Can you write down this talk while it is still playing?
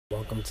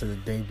Welcome to the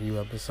debut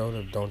episode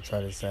of Don't Try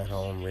This at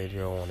Home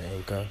Radio on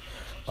Anchor.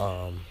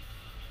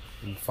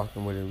 We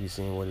fucking with it, we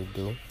seeing what it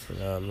do. You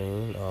know what I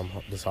mean?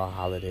 This our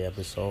holiday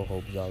episode.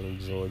 Hope y'all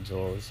enjoyed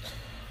yours.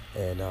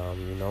 And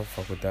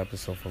fuck with the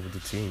episode, fuck with the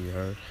team, you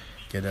heard?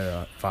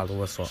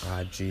 Follow us on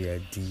IG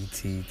at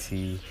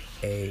DTTAH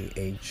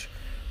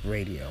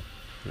Radio.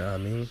 You know what I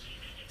mean?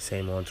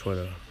 Same on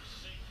Twitter.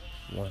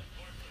 One.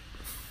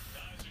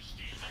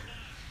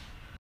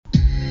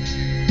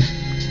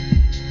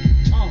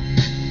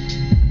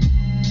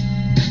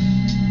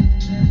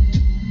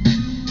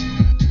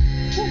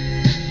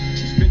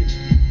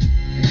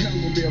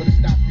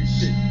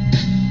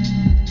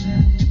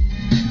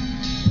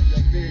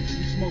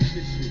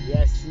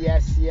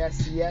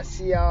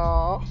 Yes,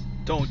 y'all.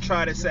 Don't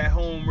try this at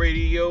home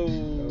radio.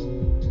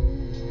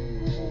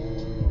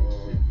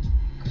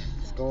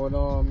 What's going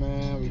on,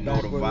 man? We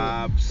know the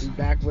vibes. We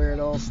back where it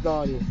all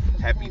started.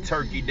 Happy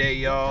Turkey Day,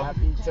 y'all.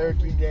 Happy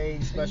Turkey Day.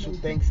 Special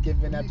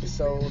Thanksgiving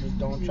episode of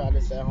Don't Try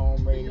This at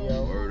Home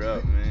radio. Word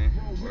up, man.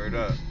 Word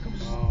up.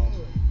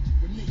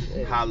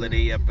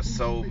 Holiday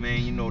episode,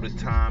 man. You know the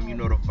time, you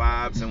know the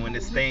vibes. And when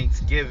it's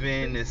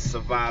Thanksgiving, it's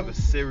Survivor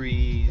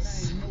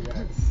Series.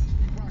 Yes.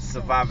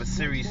 Survivor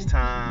Series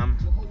time.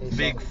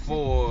 Big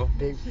Four.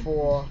 A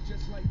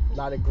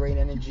lot of great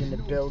energy in the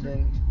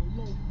building.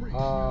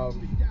 A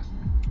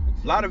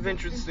lot of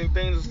interesting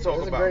things to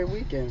talk about. It was a great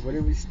weekend. Where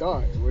did we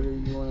start? Where do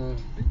you want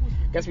to...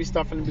 Guess we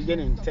start from the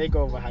beginning.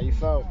 Takeover. How you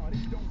felt?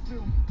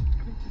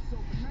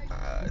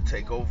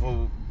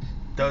 Takeover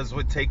does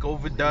what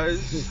Takeover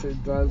does.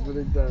 It does what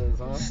it does,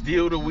 huh?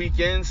 Steal the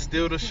weekend,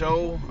 steal the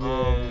show.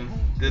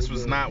 This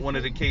was not one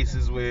of the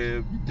cases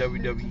where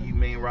WWE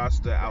main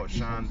roster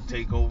outshined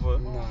Takeover.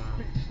 Nah.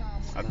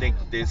 I think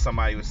there's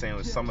somebody was saying it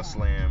was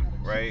SummerSlam,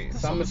 right?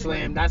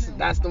 SummerSlam.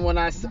 That's the one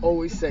I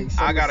always say.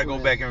 I gotta go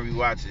back and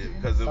rewatch it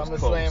because it was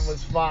close. SummerSlam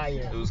was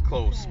fire. It was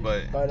close,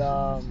 but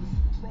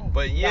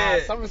yeah.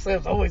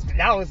 SummerSlam's always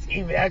that was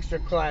even extra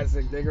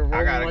classic. I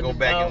gotta go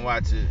back and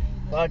watch it.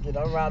 Fuck it,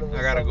 I'm riding with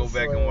I gotta go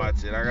back and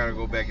watch it. I gotta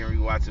go back and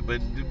rewatch it. But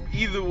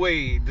either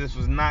way, this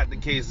was not the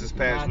case this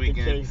past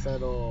weekend. Not the case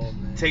at all,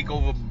 man.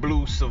 Takeover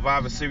blew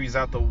Survivor Series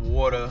out the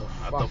water.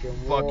 Out the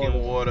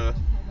fucking water.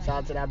 Shout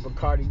out to that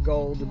Bacardi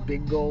Gold, the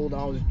big gold.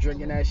 I was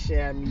drinking that shit,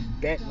 had me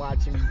bet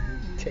watching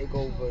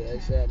Takeover.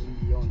 That shit had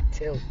me on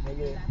tilt,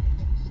 nigga.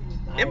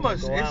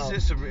 It's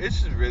just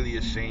really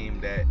a shame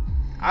that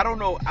I don't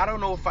know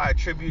if I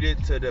attribute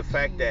it to the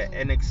fact that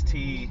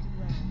NXT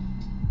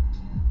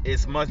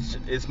is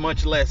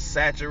much less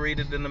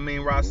saturated than the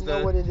main roster. You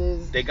know what it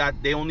is?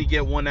 They only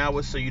get 1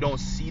 hour, so you don't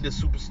see the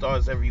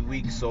superstars every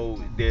week,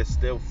 so they're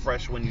still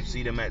fresh when you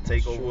see them at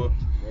Takeover. True.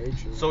 Very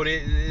true. So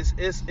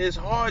it's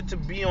hard to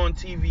be on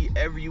TV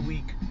every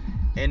week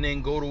and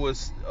then go to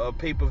a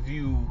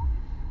pay-per-view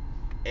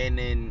and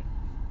then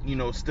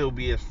still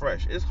be as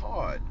fresh. It's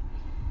hard.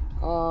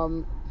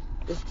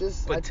 It's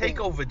just. But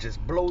Takeover just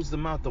blows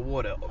them out the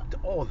water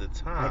all the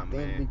time. I think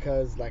man.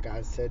 Because, like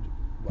I said,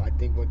 I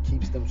think what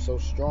keeps them so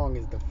strong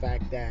is the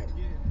fact that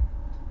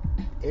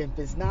if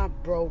it's not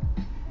broke,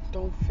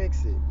 don't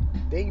fix it.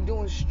 They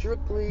doing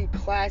strictly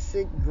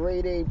classic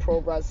grade A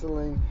pro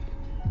wrestling.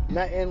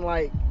 Nothing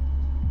like,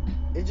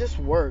 it just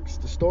works.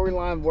 The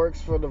storyline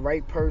works for the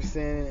right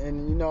person,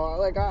 and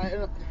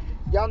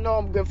y'all know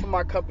I'm good for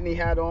my company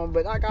hat on,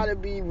 but I gotta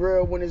be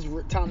real when it's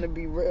time to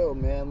be real,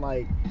 man.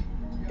 Like,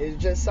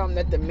 it's just something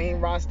that the main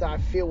roster, I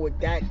feel, with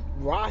that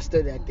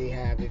roster that they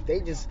have, if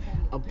they just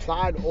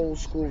applied old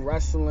school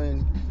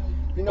wrestling,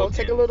 booking,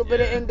 take a little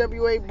bit of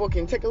NWA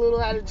booking, take a little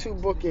attitude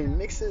booking,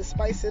 mix it,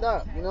 spice it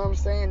up. You know what I'm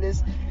saying?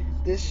 This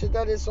shit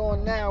that it's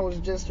on now is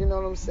just, you know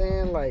what I'm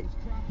saying? Like,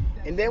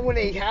 and then when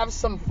they have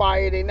some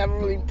fire, they never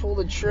really pull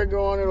the trigger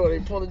on it, or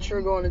they pull the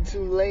trigger on it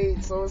too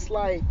late. So it's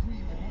like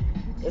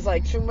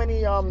too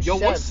many chefs. Yo,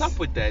 what's up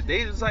with that?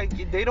 They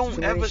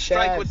don't ever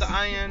strike with the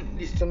iron.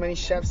 There's too many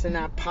chefs in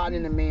that pot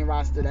in the main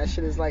roster. That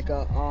shit is like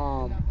a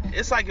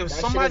It's like if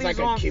somebody's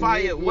on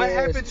fire. What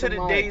happened to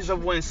the days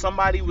of when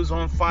somebody was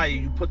on fire,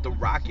 you put the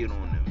rocket on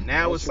them?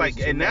 Now it's like,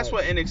 and that's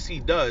what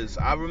NXT does.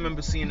 I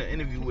remember seeing an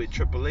interview with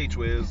Triple H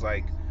where it was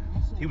like,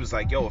 he was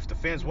like, yo, if the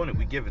fans want it,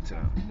 we give it to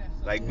them.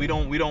 Like, we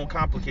don't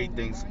complicate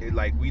things.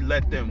 Like, we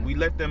let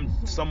them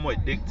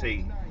somewhat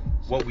dictate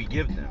what we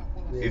give them.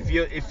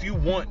 Yeah. If you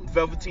want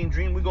Velveteen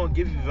Dream, we're gonna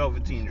give you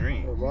Velveteen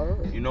Dream.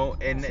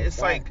 Right. And it's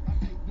like,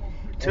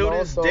 till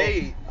this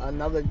day.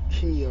 Another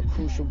key, a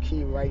crucial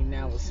key right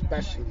now,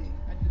 especially,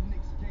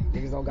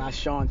 niggas don't got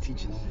Sean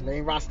teaching them.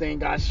 Main roster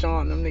ain't got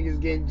Sean. Them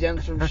niggas getting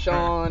gems from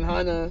Sean,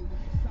 Hunter.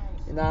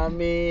 You know what I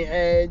mean?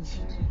 Edge,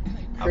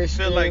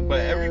 Christian. I feel like,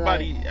 but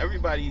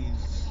everybody's.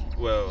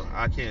 Well,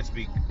 I can't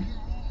speak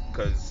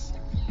because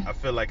I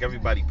feel like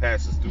everybody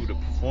passes through the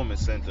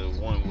performance center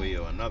one way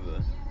or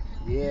another.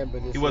 Yeah,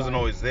 but it's he wasn't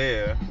always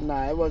there.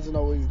 Nah, it wasn't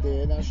always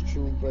there. That's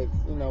true. But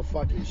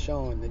fucking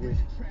Sean, nigga.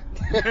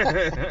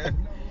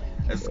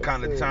 That's the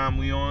kind of time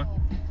we on.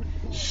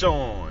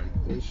 Sean.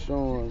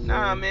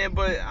 Nah, man,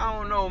 but I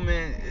don't know,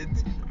 man.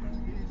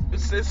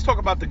 Let's talk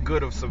about the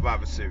good of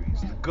Survivor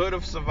Series. The good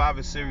of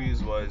Survivor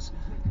Series was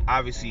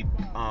obviously.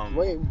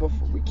 Wait,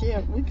 before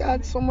we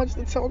got so much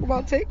to talk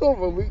about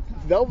Takeover.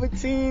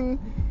 Velveteen.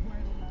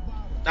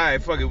 All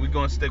right, fuck it. We're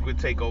gonna stick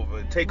with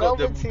Takeover.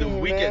 The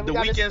weekend. The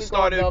weekend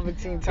started.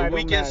 The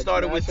weekend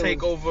started with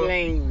Takeover.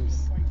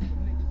 Flames.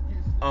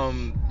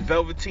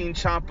 Velveteen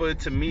Ciampa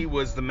to me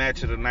was the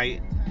match of the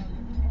night.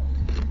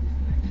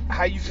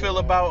 How you feel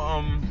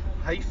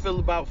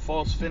about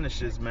false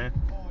finishes, man?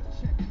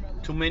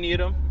 Too many of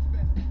them?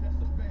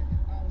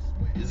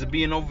 Is it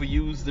being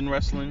overused in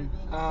wrestling?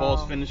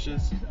 False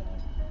finishes?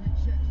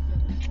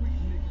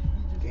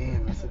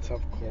 Damn, that's a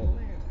tough call.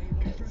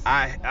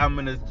 I'm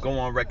gonna go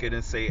on record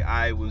and say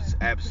I was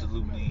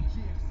absolutely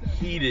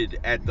heated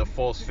at the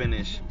false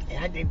finish.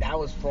 And I think that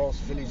was false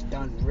finish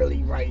done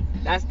really right.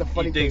 That's the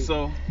funny thing. You think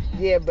so?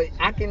 Yeah, but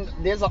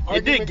there's an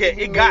argument.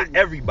 It got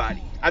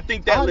everybody. I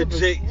think that 100%.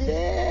 Legit.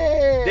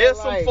 Yeah. There's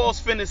some false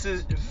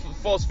finishes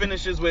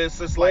where it's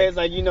just like. It's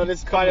like,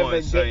 this part of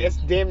it. It's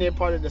damn near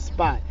part of the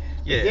spot.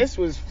 Yeah. But this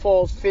was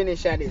false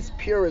finish at its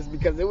purest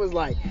because it was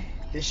like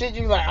the shit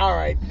you like. All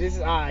right, this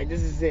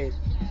is it.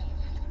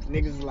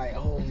 Niggas like,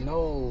 oh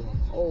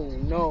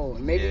no.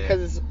 Maybe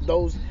because it's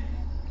those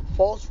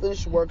false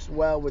finish works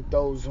well with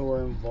those who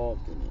are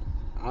involved in it.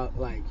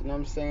 Like, you know what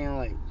I'm saying?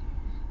 Like,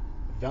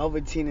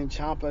 Velveteen and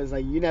Ciampa is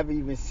like, you never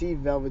even see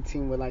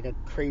Velveteen with like a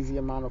crazy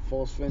amount of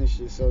false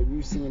finishes. So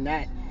you seeing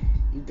that,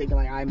 you thinking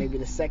like, all right, maybe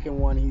the second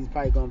one he's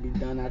probably gonna be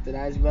done after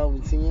that. It's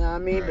Velveteen, you know what I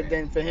mean? Right. But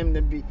then for him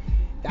to be,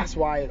 that's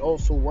why it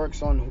also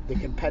works on the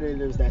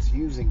competitors that's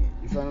using it.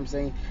 You feel what I'm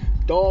saying?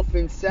 Dolph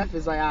and Seth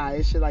is like,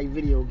 it's shit like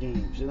video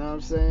games. You know what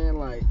I'm saying?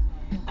 Like,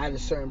 at a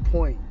certain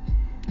point.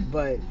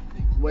 But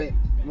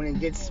when it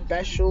gets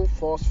special,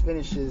 false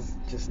finishes,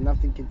 just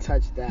nothing can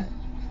touch that.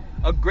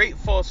 A great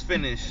false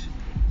finish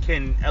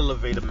can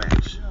elevate a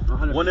match.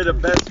 100%. One of the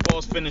best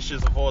false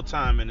finishes of all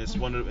time, and it's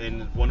one of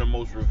the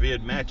most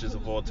revered matches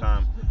of all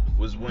time,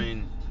 was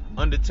when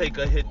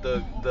Undertaker hit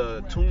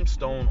the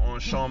tombstone on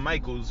Shawn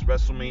Michaels,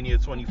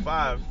 WrestleMania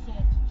 25.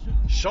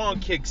 Shawn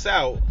kicks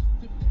out,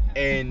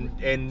 and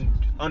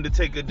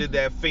Undertaker did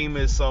that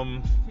famous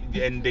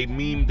and they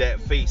memed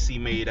that face he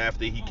made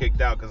after he kicked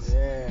out,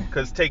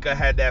 cause Taker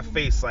had that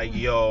face like,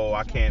 yo,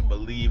 I can't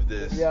believe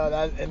this.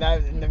 Yo,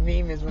 and the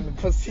meme is when the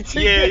pussy.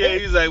 Yeah,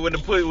 he's like when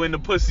the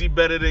pussy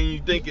better than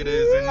you think it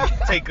is, and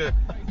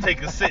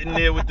Taker sitting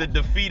there with the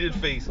defeated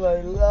face.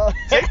 Like, no.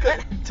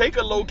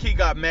 Taker low key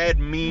got mad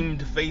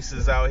memed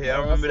faces out here. I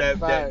remember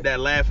that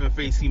laughing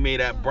face he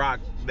made at Brock.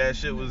 That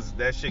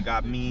shit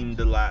got memed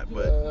a lot,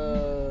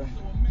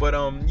 But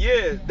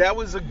yeah, that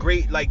was a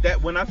great, like,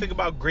 that. When I think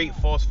about great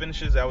false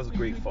finishes, that was a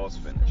great false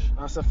finish.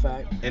 That's a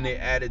fact. And it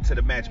added to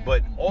the match.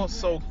 But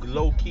also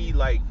low key,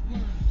 like,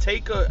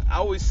 Taker, I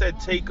always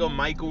said Taker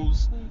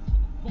Michaels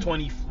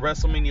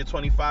WrestleMania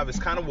 25 is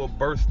kind of what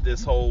birthed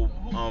this whole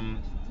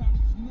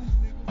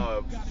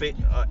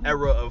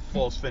era of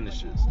false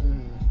finishes.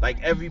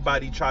 Like,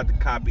 everybody tried to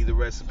copy the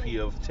recipe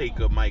of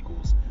Taker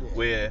Michaels,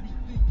 where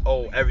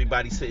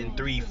everybody's hitting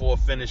 3-4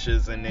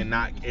 finishes and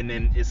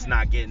then it's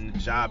not getting the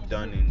job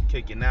done and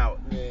kicking out.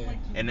 Yeah.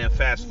 And then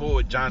fast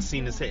forward, John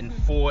Cena's hitting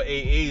 4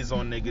 AAs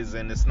on niggas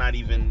and it's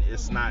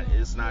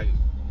not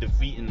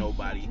defeating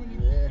nobody.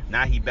 Yeah.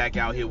 Now he back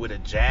out here with a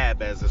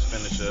jab as his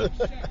finisher.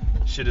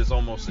 Shit is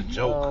almost a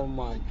joke. Oh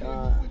my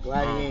god.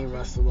 Glad he ain't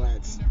wrestled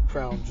at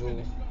Crown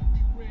Jewel.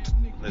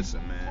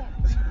 Listen, man.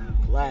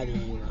 Glad he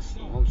ain't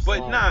wrestled. I'm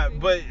sorry.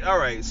 But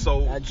alright,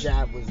 so that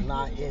jab was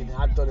not in.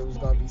 I thought it was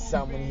gonna be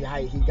something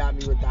when he got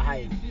me with the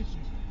hype.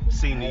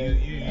 Cena,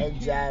 that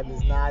jab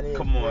is not it.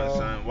 Come on, bro.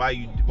 son. Why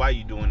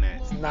you doing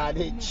that? It's not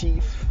it,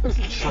 Chief.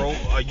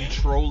 Are you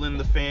trolling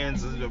the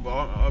fans?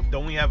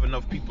 Don't we have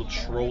enough people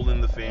trolling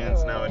the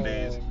fans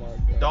nowadays?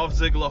 Dolph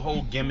Ziggler's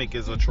whole gimmick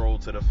is a troll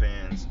to the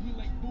fans.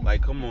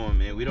 Like, come on,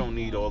 man. We don't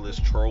need all this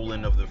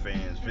trolling of the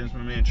fans. Vince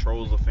McMahon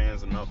trolls the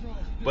fans enough.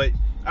 But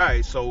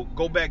alright, so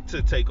go back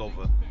to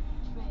Takeover.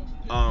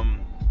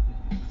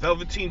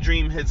 Velveteen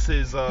Dream hits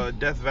his rolling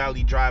Death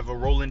Valley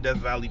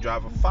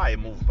Driver, fire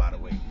move, by the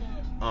way.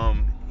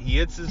 He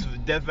hits his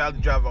Death Valley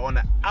Driver on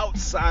the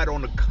outside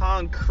on the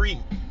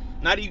concrete,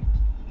 not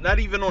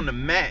even on the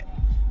mat.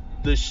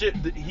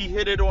 He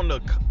hit it on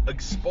the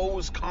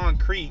exposed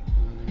concrete.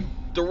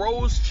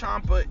 Throws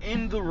Ciampa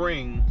in the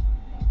ring.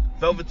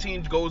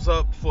 Velveteen goes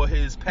up for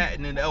his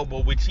patented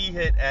elbow, which he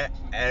hit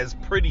as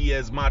pretty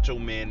as Macho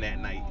Man that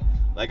night.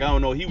 Like, I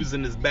don't know, he was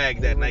in his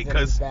bag that night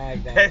because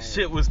that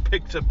shit was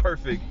picture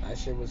perfect. That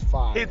shit was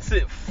fire. Hits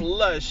it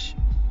flush,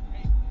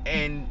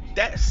 and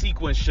that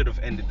sequence should have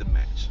ended the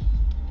match.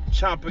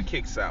 Ciampa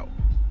kicks out,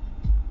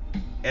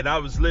 and I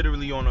was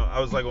literally on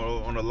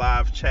a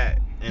live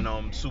chat in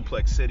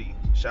Suplex City.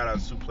 Shout out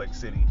to Suplex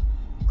City,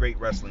 great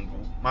wrestling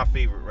group, my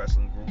favorite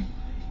wrestling group.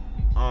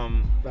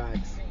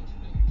 Facts.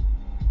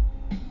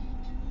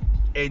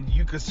 And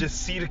you could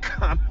just see the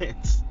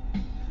comments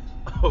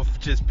of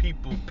just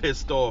people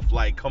pissed off,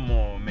 like, come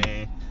on,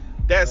 man,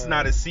 that's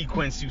not a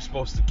sequence you're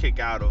supposed to kick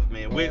out of,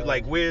 man.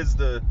 Where's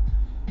the,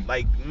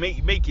 like,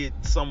 make it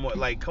somewhat,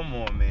 like, come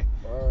on, man.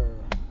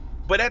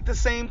 But at the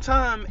same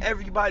time,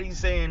 everybody's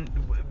saying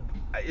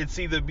it's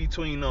either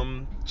between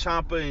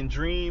Ciampa and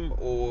Dream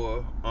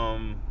or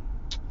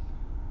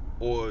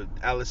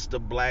Aleister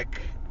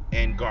Black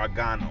and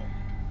Gargano.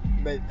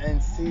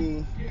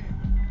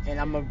 And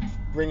I'm gonna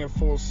bring it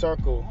full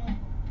circle.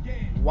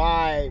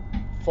 Why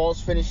false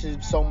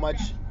finishes so much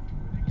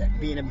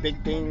being a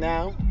big thing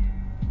now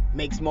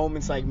makes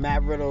moments like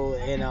Matt Riddle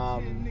and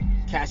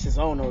Cassius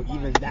Ohno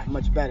even that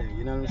much better.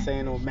 You know what I'm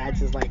saying? Or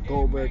matches like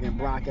Goldberg and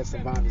Brock at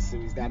Survivor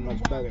Series that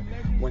much better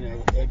when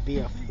it be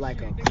a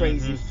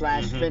crazy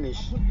flash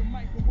finish.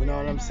 You know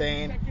what I'm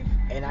saying?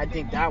 And I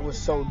think that was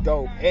so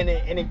dope. And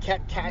it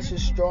kept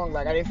Cassius strong.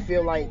 Like I didn't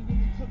feel like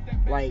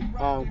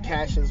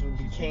Cassius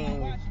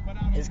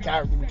his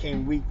character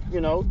became weak,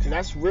 you know, because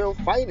that's real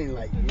fighting.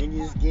 Like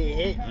niggas get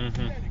hit,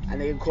 and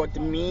they caught the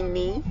mean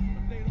knee,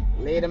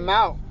 laid him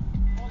out.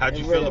 How'd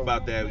you feel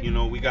about that? You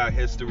know, we got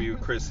history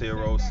with Chris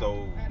Hero,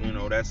 so you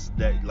know that's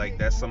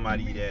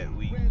somebody that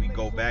we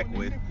go back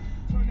with.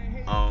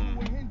 I'm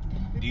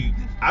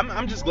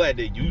just glad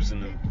they're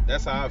using him.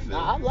 That's how I feel.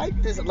 I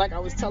like this. Like I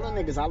was telling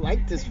niggas, I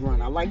like this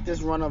run. I like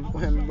this run of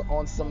him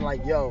on some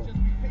like, yo,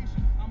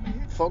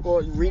 fuck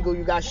all Regal,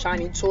 you got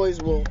shiny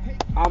toys. Well,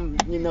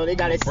 they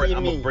gotta see me.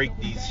 I'm gonna break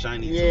these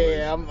shiny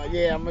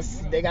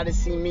toys. They gotta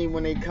see me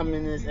when they come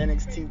in this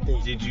NXT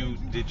thing.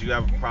 Did you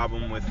have a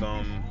problem with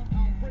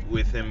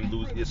him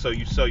losing? So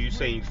you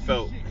saying you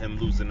felt him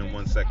losing in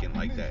 1 second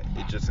like that?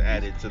 It just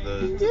added to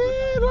the.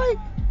 Like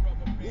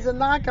he's a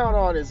knockout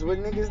artist with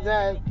niggas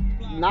that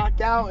knock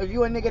out. If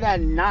you a nigga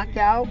that knock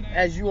out,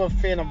 as you a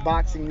fan of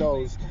boxing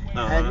knows,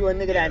 if you a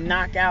nigga that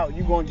knock out,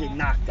 you gonna get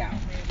knocked out.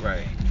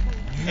 Right.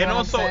 You know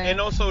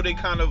also they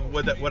kind of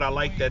what I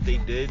like that they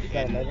did,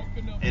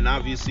 and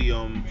obviously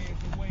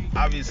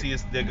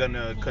they're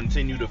gonna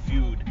continue the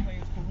feud.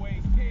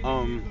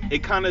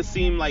 It kind of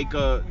seemed like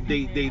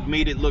they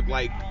made it look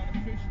like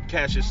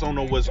Cassius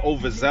Ohno was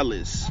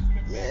overzealous.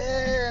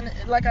 Yeah,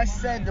 and like I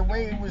said, the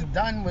way it was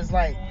done was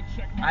like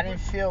I didn't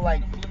feel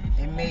like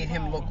it made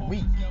him look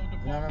weak.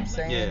 You know what I'm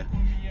saying? Yeah.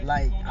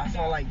 Like I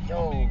felt like,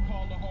 yo,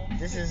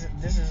 this is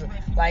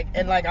like,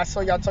 and like I saw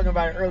y'all talking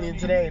about it earlier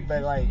today,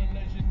 but like.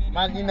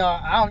 I don't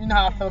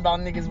how I feel about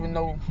niggas with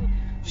no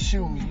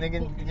shoes,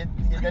 nigga.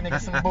 Get that nigga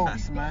some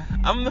boots, man.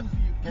 I'm in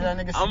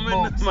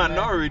the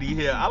minority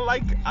here. I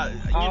like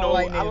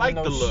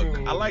the look.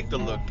 Shoes. I like the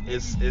look.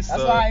 It's that's why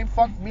I ain't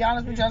fuck. Be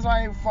honest with you, that's why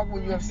I ain't fuck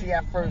with UFC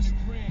at first.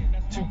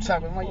 Too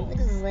tough. I'm like,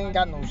 niggas ain't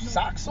got no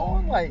socks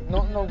on, like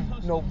no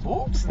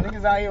boots.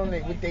 Niggas out here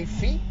with their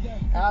feet.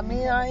 I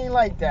mean, I ain't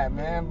like that,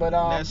 man. But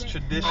that's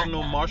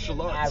traditional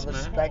martial arts. I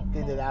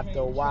respected it after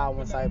a while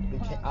once I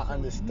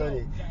understood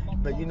it.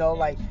 But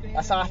like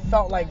that's how I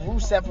felt like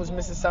Rusev was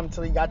missing something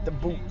till he got the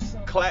boots.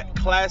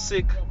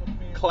 Classic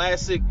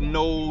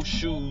no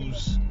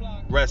shoes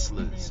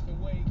wrestlers.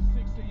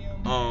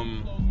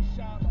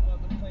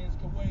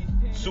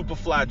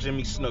 Superfly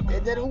Jimmy Snuka.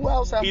 And then who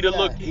else? He'd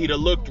have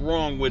looked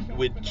wrong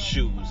with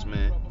shoes,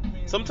 man.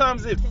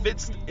 Sometimes it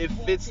fits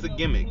the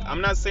gimmick. I'm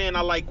not saying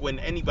I like when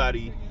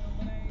anybody,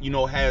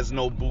 has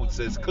no boots.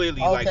 It's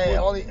clearly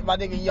only my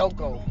nigga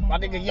Yoko. My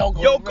nigga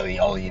Yoko really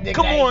only nigga.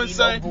 Come on,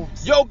 son. No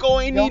boots.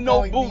 Yoko ain't need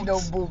no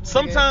boots.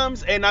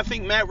 Sometimes, and I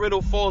think Matt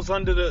Riddle falls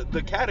under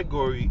the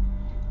category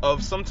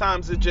of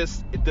sometimes it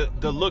just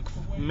the look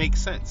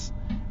makes sense.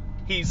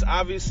 He's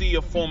obviously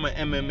a former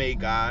MMA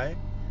guy.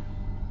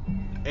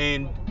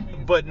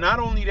 But not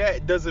only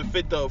that does it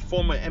fit the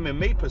former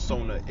MMA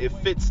persona, it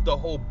fits the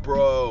whole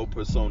bro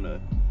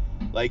persona.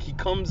 Like he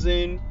comes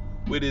in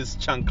with his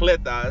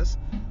chancletas.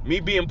 Me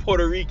being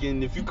Puerto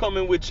Rican, if you come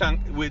in with some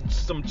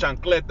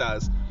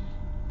chancletas,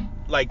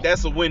 like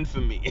that's a win for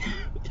me.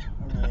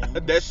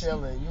 Man, that's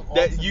chilling.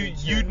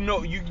 you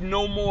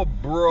know more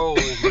bro,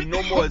 you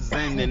know more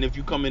zen than if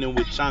you coming in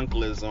with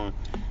chanclas on.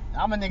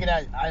 I'm a nigga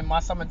that in my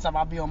summertime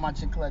I'll be on my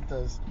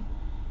chancletas.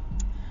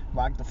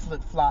 Rock the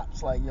flip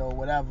flops, like yo,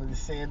 whatever, the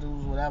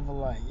sandals, whatever,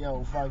 like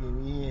yo, fuck it,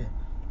 we here.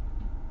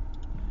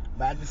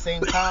 But at the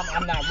same time,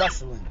 I'm not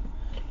wrestling.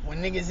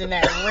 When niggas in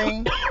that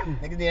ring,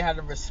 niggas didn't have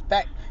the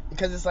respect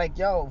because it's like,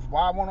 yo,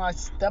 why won't I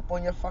step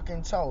on your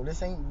fucking toe?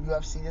 This ain't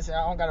UFC.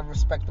 I don't gotta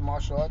respect the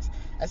martial arts.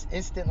 That's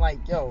instant. Like,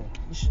 yo,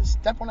 you should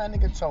step on that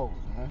nigga toes,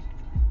 man.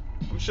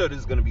 I'm sure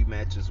there's gonna be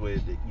matches where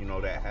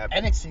that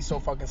happens. NXT so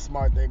fucking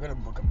smart. They're gonna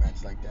book a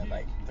match like that.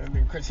 Like,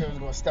 Chris Hero's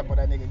gonna step on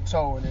that nigga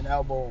toe and then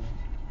elbow him.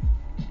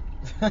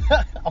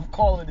 I'm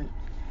calling it.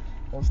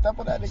 Don't step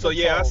on that nigga. So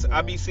yeah, toe,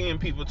 I be seeing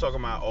people talking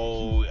about,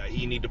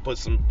 you need to put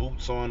some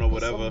boots on or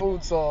whatever. Put some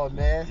boots on,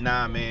 man.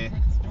 Nah, man.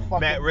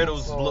 Matt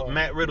Riddle's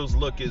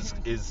look is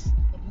it's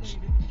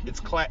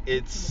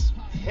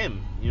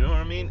him. You know what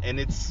I mean? And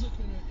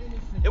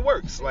it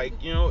works. Like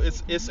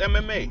it's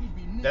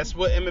MMA. That's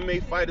what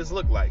MMA fighters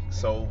look like.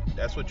 So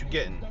that's what you're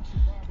getting.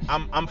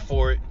 I'm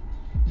for it.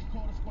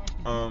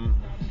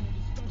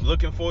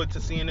 Looking forward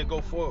to seeing it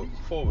go forward.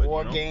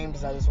 War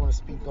Games, I just want to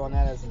speak on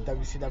that as a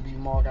WCW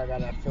mark.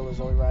 I feel as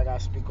though I got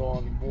to speak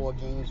on War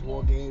Games,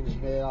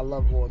 man. I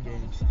love War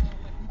Games.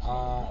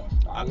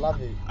 I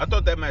love it. I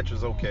thought that match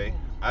was okay.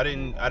 I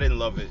didn't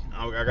love it.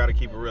 I got to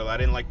keep it real. I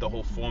didn't like the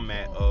whole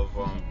format of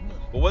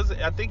was it?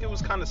 I think it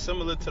was kind of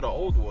similar to the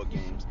old War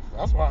Games.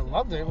 That's why I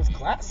loved it. It was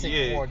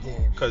classic War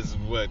Games. Because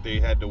they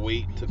had to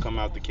wait to come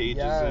out the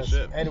cages and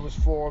shit. And it was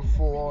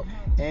 4-on-4,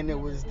 and it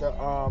was the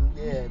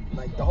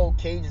like the whole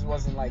cages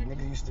wasn't like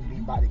niggas used to be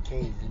by the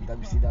cage in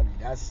WCW.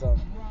 That's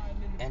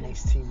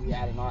NXT. We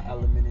added our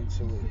element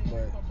into it,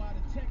 but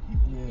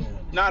yeah.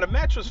 Nah, the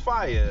match was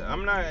fire.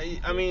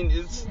 I mean,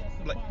 it's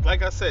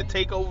like I said,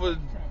 Takeover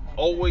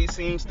always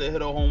seems to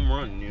hit a home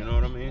run. You know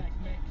what I mean?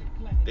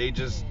 They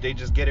just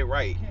get it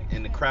right,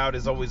 and the crowd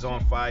is always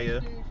on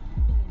fire.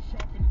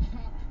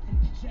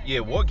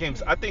 Yeah, War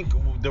Games. I think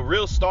the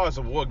real stars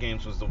of War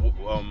Games was the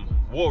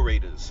War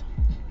Raiders.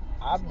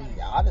 I'll be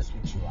honest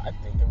with you. I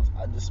think it was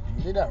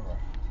Undisputed Era.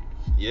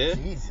 Yeah.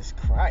 Jesus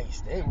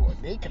Christ,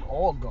 they can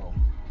all go.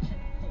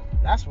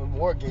 That's what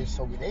War Games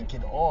told me. They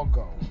can all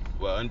go.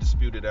 Well,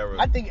 Undisputed Era.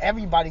 I think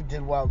everybody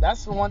did well.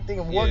 That's the one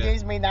thing. War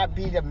Games may not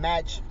be the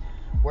match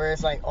where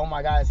it's like, oh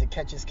my God, it's a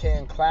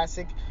catch-as-can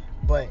classic,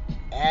 but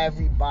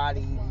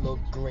everybody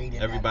looked great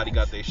in Everybody that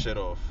got match. their shit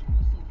off.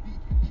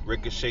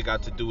 Ricochet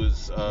got to do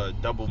his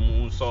double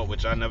moonsault,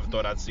 which I never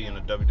thought I'd see in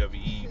a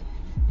WWE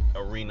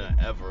arena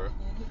ever.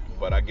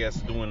 But I guess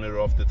doing it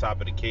off the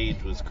top of the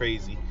cage was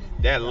crazy.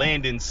 That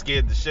landing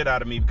scared the shit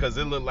out of me because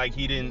it looked like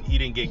he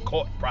didn't get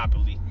caught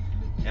properly.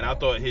 And I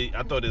thought he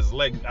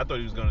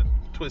was gonna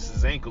twist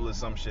his ankle or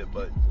some shit.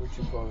 But what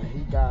you call it? He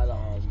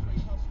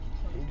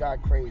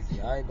got crazy.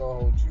 I ain't gonna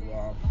hold you.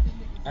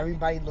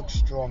 Everybody looked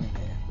strong in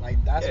there.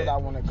 Like, that's what I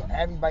want to go.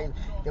 Everybody,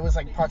 there was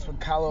like parts where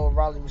Kyle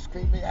O'Reilly was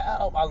screaming,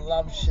 help. I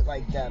love shit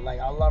like that. Like,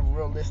 I love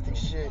realistic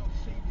shit.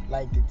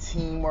 Like, the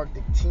teamwork,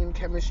 the team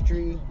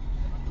chemistry.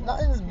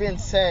 Nothing's been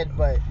said,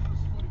 but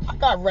I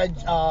got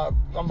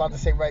I'm about to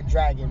say Red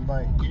Dragon,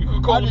 but you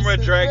can call him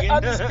Red Dragon.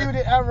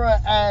 Undisputed Era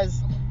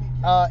as,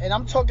 and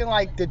I'm talking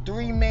like the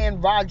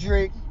 3-man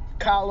Roderick,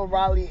 Kyle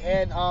O'Reilly,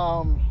 and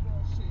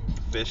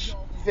Fish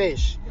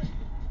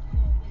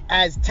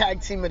as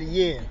tag team of the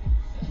year.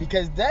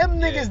 Because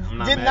them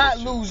niggas did not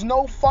lose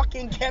no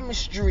fucking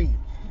chemistry.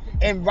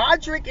 And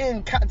Roderick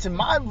and, to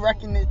my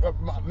reckoning,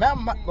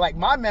 like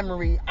my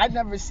memory, I'd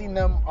never seen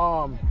them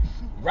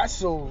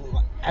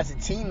wrestle as a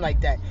team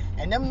like that.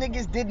 And them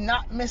niggas did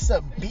not miss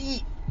a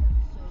beat.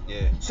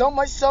 Yeah. So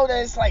much so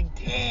that it's like,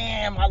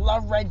 damn, I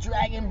love Red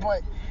Dragon,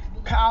 but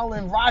Kyle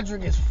and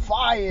Roderick is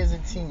fire as a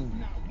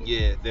team.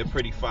 Yeah, they're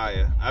pretty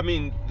fire. I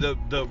mean,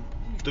 the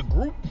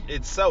group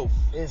itself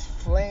is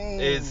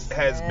flames.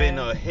 Has been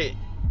a hit.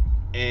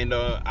 And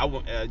I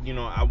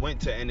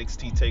went to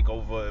NXT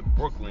Takeover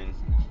Brooklyn,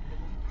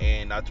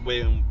 and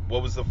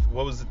what was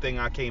the thing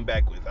I came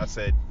back with? I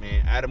said,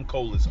 man, Adam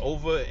Cole is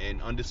over,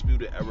 and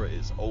Undisputed Era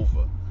is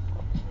over.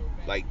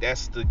 Like,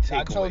 that's the takeaway.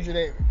 I told you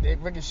that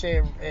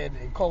Ricochet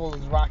and Cole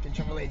was rocking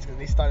Triple H because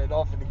they started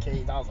off in the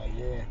cage. I was like,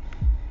 yeah,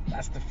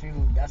 that's the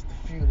feud. That's the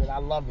feud, and I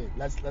love it.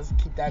 Let's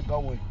keep that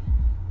going.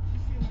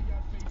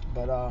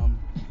 But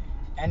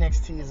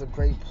NXT is a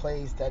great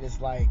place that is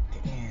like,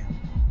 damn.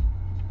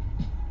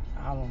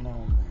 I don't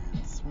know,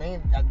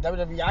 man.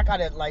 WWE, I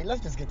gotta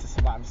let's just get to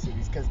Survivor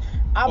Series because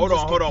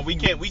hold on. We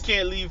can't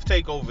leave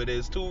Takeover.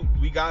 There's two.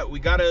 We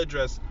gotta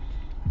address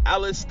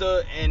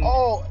Alistair and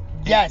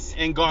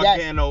and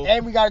Gargano. Yes.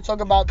 And we gotta talk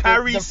about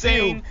Kairi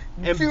Sane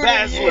and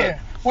Baszler.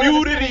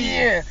 Feud of the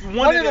year.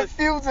 One of the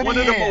feuds of the year. One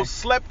of the most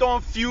slept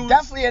on feuds.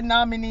 Definitely a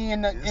nominee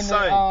in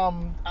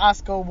the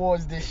Oscar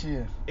Awards this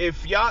year.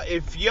 If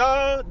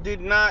y'all did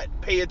not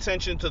pay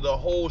attention to the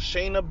whole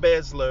Shayna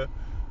Baszler.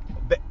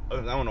 I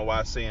don't know why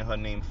I'm saying her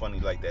name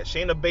funny like that.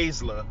 Shayna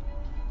Baszler,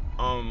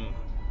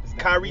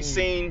 Kairi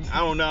Sane. I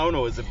don't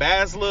know. Is it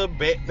Baszler,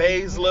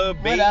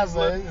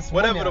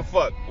 whatever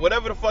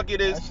the fuck it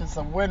is. That's just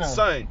a winner.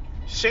 Son,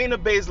 Shayna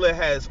Baszler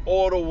has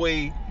all the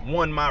way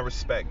won my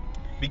respect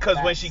because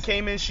when she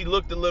came in, she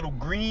looked a little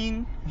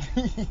green.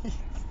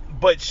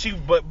 but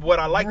what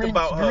I liked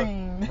about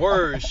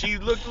her, she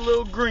looked a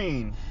little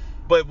green.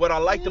 But what I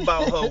liked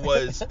about her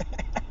was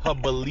her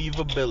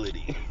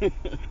believability.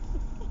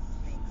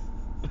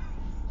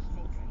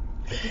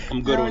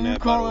 I'm good on that.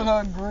 Calling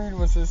her green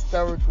was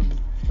hysterical for me.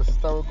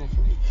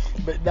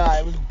 But nah,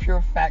 it was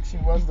pure fact. She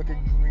was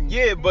looking green.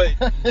 Yeah,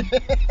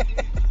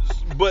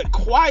 but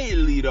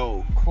quietly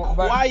though.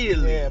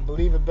 Quietly. Yeah,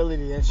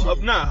 believability and shit.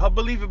 Her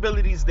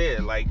believability's there.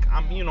 Like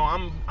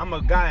I'm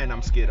a guy and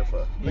I'm scared of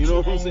her. You know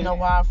what I'm saying? You know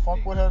why I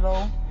fuck with her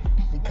though?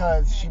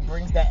 Because she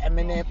brings that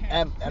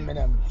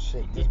Eminem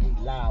shit. This be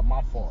loud.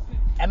 My fault.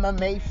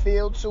 MMA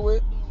feel to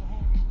it,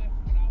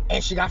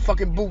 and she got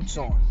fucking boots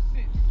on.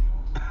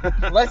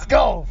 Let's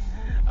go.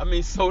 I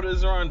mean, so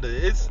does Ronda.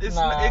 It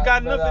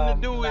got nothing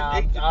to do with.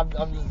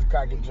 I'm just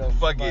cracking jokes.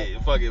 Fuck it.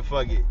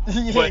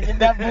 Yeah, get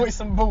that boy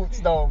some boots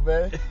though,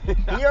 man.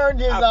 He earned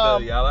his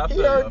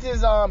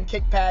his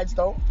kick pads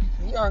though.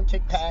 He earned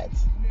kick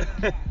pads.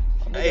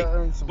 Hey,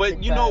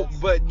 but you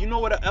know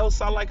what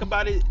else I like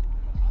about it?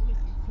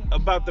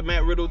 About the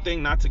Matt Riddle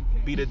thing, not to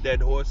beat a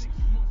dead horse,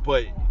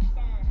 but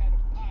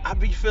I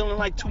be feeling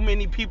like too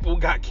many people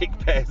got kick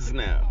pads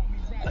now.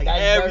 Like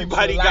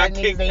everybody got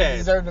kick pass. They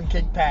deserve them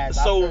kick pass.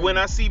 So when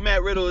I see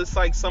Matt Riddle, it's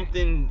like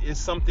something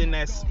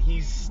that's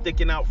he's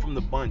sticking out from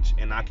the bunch,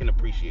 and I can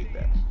appreciate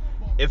that.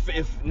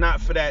 If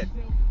not for that,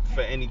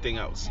 for anything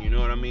else, you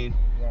know what I mean?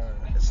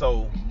 Right.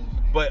 So,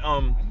 but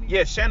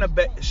yeah, Shayna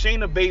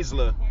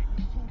Baszler,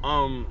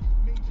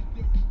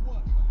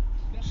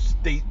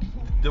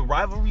 the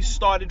rivalry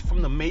started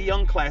from the Mae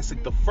Young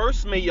Classic, the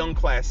first Mae Young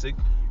Classic.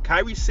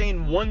 Kairi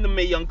Sane won the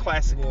Mae Young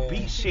Classic,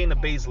 beat Shayna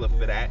Baszler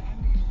for that.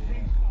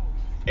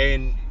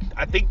 And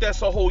I think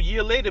that's a whole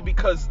year later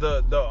because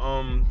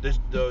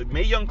the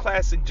Mae Young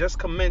Classic just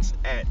commenced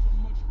at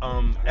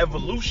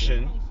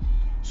Evolution.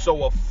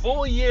 So a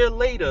full year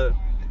later,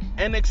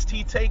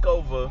 NXT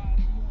Takeover,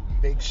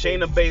 big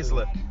Shayna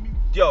Baszler.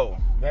 Yo,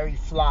 very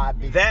fly.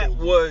 Big that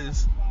stages.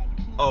 was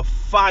a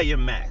fire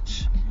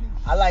match.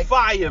 I like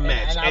fire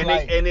match,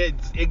 and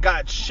it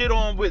got shit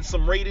on with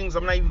some ratings.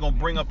 I'm not even gonna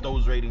bring up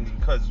those ratings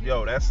because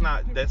that's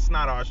not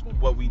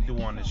what we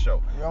do on this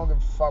show. We don't give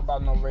a fuck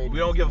about no ratings. We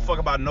don't give a fuck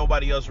about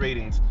nobody else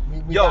ratings.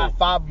 We got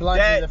 5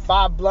 blunts. Is it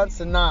 5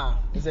 blunts or nah?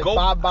 Is it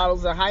 5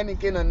 bottles of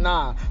Heineken or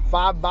nah?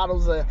 5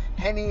 bottles of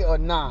Henny or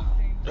nah?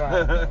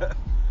 Right,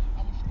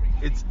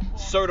 it's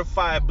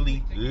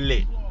certifiably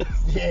lit.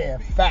 Yeah,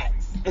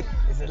 facts.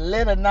 Is it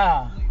lit or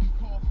nah?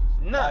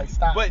 Nah,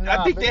 but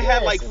I think they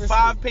had like seriously.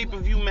 5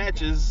 pay-per-view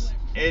matches,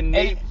 and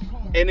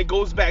it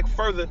goes back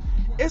further.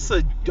 It's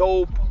a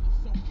dope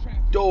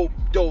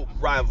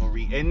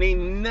rivalry, and they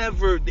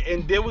never.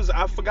 And there was,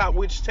 I forgot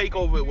which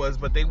takeover it was,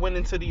 but they went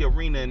into the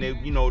arena and they,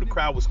 the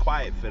crowd was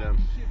quiet for them,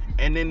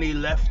 and then they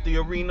left the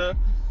arena,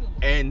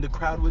 and the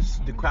crowd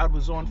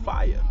was on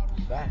fire.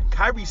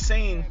 Kairi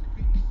Sane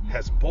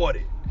has bought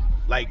it.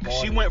 Like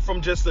she went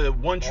from just a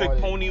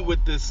one-trick pony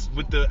with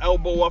the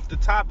elbow off the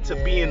top to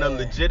being a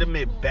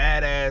legitimate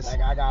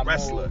badass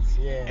wrestler.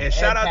 And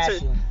shout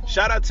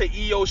out to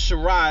Io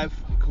Shirai,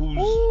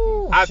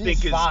 who's I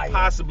think is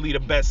possibly the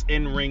best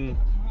in-ring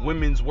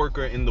women's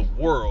worker in the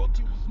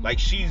world. Like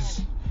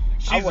she's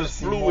as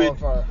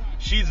fluid.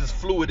 She's as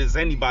fluid as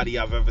anybody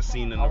I've ever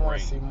seen in the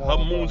ring. Her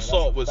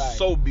moonsault was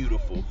so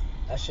beautiful.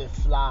 That shit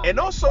fly. And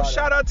also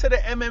shout out to the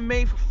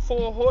MMA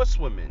 4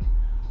 horsewomen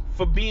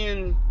for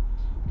being.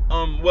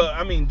 Well,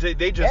 I mean,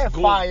 they just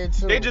goons.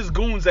 They just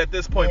goons at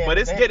this point, but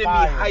it's getting me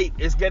hyped.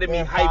 It's getting me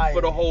hyped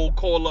for the whole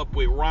call up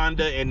with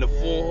Ronda and the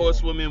 4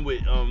 horsewomen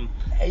with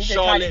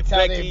Charlotte,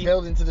 Becky. They're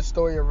building to the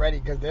story already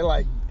because they're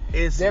like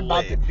they're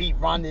about to beat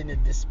Ronda into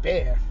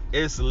despair.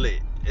 It's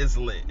lit. It's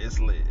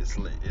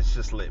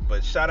just lit.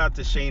 But shout out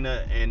to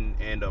Shayna and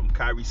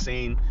Kairi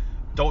Sane.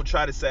 Don't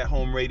try this at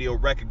home radio.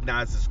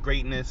 Recognize its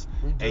greatness,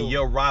 and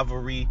your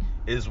rivalry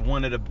is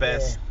one of the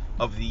best.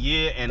 Of the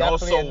year, and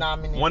definitely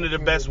also one of the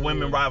best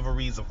women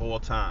rivalries of all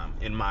time,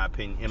 in my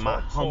opinion,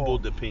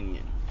 humbled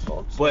opinion.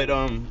 But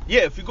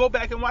yeah, if you go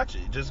back and watch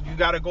it, you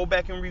gotta go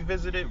back and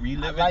revisit it,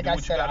 relive it, do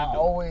what you gotta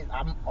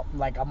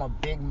do. I'm a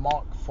big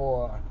mark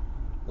for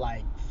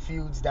like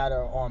feuds that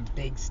are on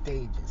big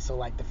stages. So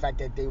like the fact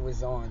that they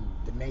was on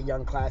the Mae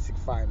Young Classic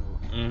final,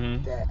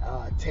 that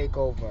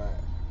Takeover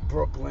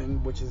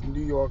Brooklyn, which is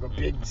New York, a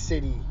big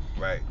city,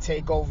 right?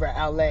 Takeover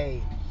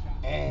LA,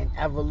 and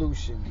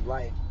Evolution,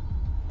 like.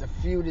 The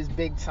feud is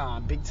big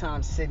time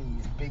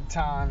cities, big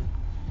time.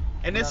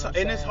 And it's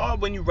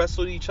hard when you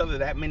wrestle each other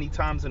that many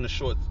times in a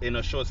short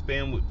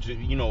span.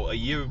 A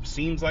year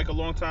seems like a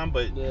long time,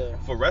 but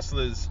for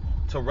wrestlers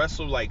to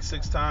wrestle like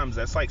 6 times,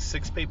 that's like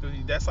 6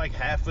 pay-per-view. That's like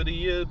half of the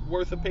year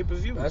worth of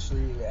pay-per-view.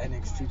 Especially the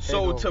NXT.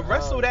 So to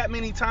wrestle that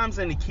many times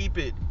and to keep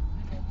it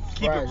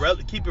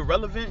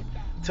relevant.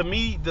 To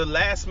me, the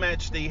last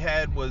match they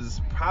had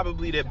was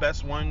probably their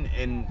best one,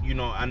 and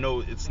I know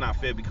it's not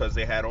fair because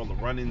they had all the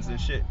run-ins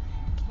and shit.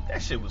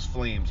 That shit was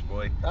flames,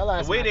 boy.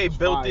 The way they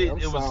built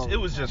it, it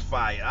was just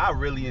fire. I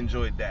really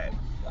enjoyed that.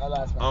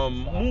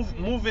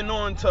 Moving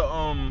on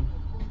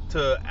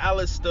to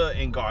Alistair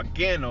and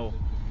Gargano.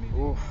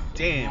 Oof,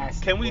 damn,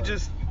 can we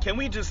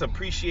just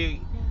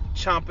appreciate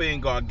Ciampa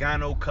and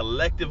Gargano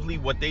collectively,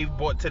 what they've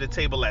brought to the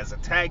table as a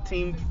tag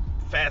team?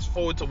 Fast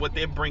forward to what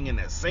they're bringing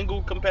as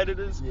single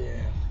competitors. Yeah.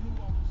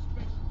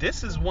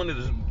 This is one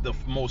of the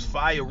most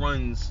fire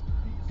runs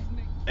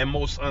and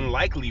most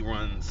unlikely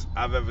runs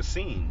I've ever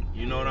seen.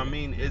 You know what I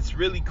mean? It's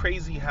really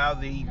crazy how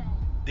they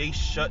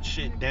shut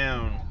shit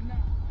down.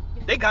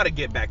 They got to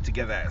get back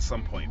together at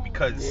some point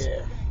because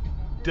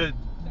the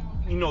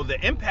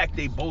impact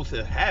they both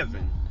are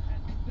having,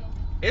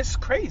 it's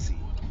crazy.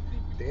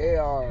 They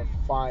are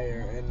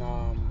fire. And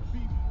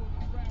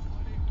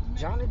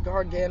Johnny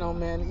Gargano,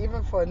 man,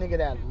 even for a nigga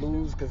that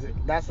lose, because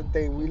that's the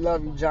thing, we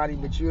love you, Johnny,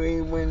 but you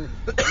ain't win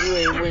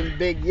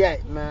big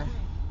yet, man.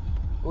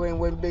 You ain't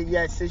win big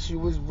yet since you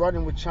was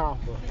running with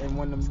Ciampa and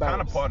won them belts. It's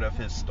kind of part of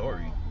his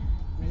story.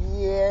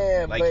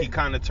 Yeah, like he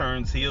kind of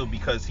turns heel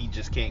because he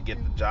just can't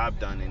get the job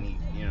done, and he.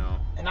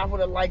 And I would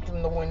have liked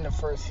him to win the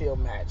first heel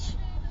match.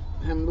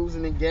 Him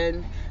losing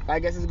again, I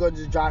guess it's going to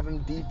just drive him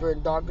deeper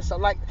and darker. So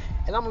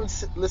and I'm gonna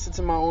listen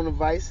to my own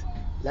advice.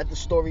 Let the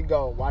story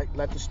go.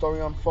 Let the story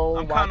unfold.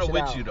 I'm kind of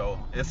with you though.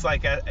 It's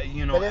like after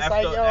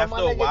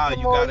a while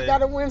you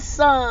gotta win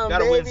some.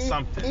 Gotta baby. win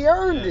something. He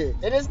earned it,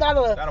 and it's not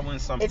a. Gotta win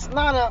something. It's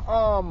not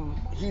a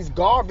he's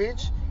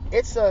garbage.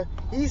 It's a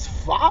he's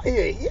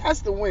fire. He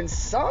has to win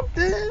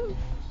something.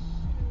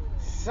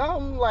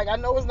 Something like I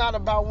know it's not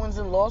about wins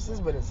and losses,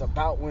 but it's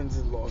about wins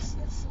and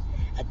losses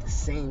at the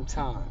same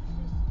time.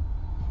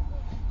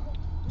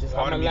 Just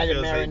part I'm of gonna me let it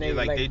feels marinate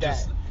like they that.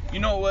 just. You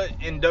know what?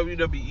 In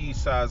WWE,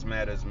 size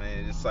matters,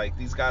 man. It's like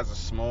these guys are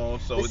small,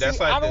 so that's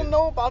like. I don't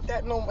know about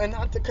that no, and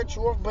not to cut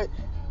you off, but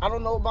I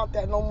don't know about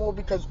that no more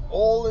because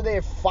all of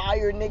their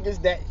fire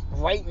niggas that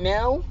right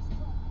now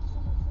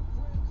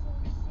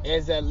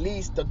is at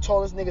least the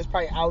tallest niggas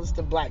probably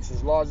Aleister Black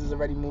since Lars is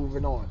already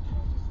moving on.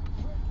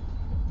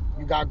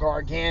 You got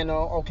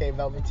Gargano, okay,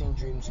 Velveteen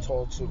Dream's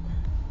tall too,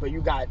 but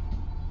you got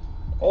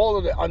all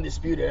of the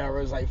Undisputed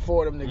Eras, like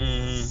 4 of them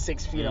niggas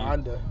 6 feet or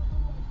under.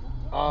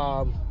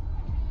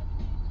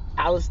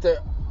 Aleister,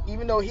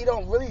 even though he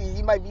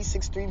might be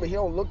 6'3", but he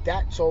don't look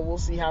that tall. We'll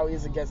see how he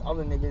is against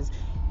other niggas.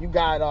 You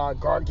got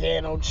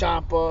Gargano,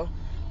 Ciampa.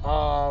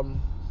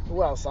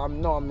 Who else?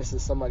 I'm missing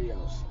somebody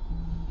else.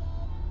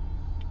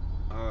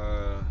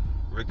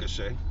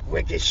 Ricochet.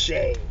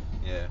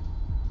 Yeah.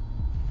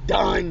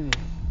 Done.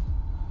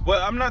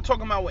 Well, I'm not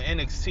talking about with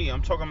NXT.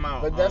 I'm talking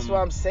about. But that's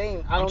what I'm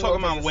saying. I'm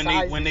talking about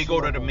when they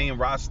go to the main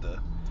roster.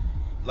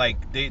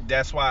 Like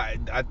that's why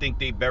I think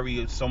they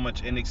bury so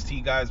much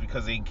NXT guys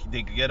because they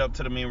get up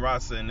to the main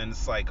roster and then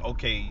it's like,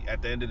 okay,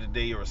 at the end of the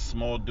day you're a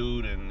small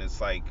dude and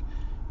it's like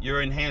you're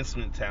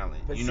enhancement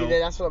talent. But you see, know?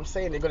 That's what I'm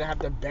saying. They're gonna have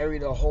to bury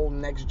the whole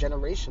next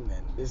generation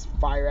then. This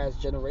fire ass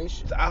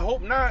generation. I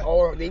hope not.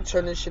 Or they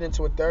turn this shit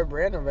into a third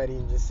brand already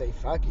and just say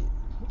fuck it.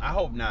 I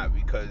hope not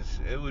because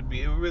it would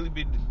really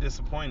be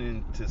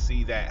disappointing to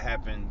see that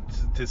happen.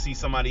 To see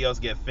somebody else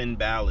get Finn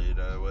Balor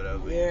or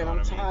whatever. Yeah, you know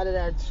I'm tired of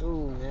that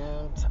too,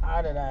 man. I'm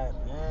tired of that,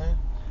 man.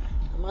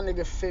 My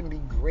nigga Finn be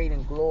great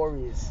and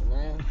glorious,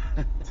 man.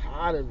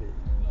 Tired of it.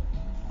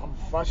 I'm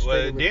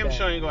frustrated. Well, damn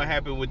sure ain't gonna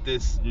happen with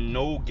this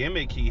no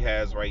gimmick he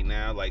has right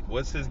now. Like,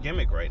 what's his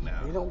gimmick right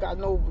now? He don't got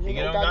no. He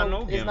don't got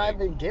no gimmick. It's not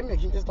even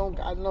gimmick. He just don't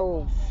got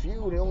no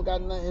feud. He don't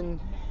got nothing.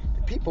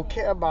 People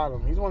care about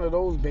him. He's one of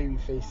those baby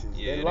faces.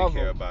 Yeah, they love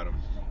care him. about him.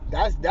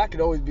 That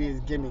could always be his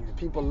gimmick. The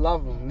people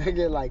love him,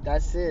 nigga. Like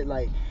that's it.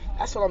 Like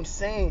that's what I'm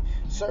saying.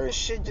 Certain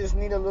shit just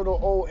need a little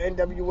old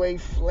NWA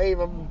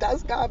flavor.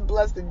 That's God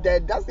bless the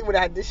dead. Dusty would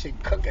have had this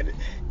shit cooking.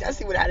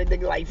 Dusty would have had a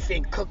nigga like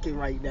Finn cooking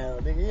right now.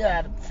 Nigga, he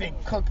had Finn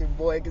cooking,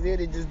 boy, because he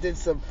just did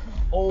some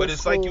old. But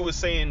it's like you were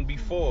saying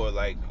before,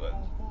 like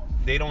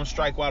they don't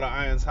strike while the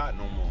iron's hot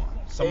no more.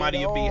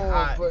 Somebody will be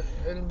hot.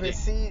 But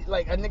see,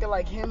 like a nigga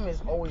like him is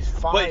always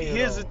fire. But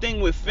here's the thing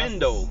with Finn,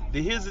 though.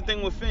 Here's the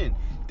thing with Finn.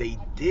 They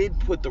did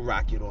put the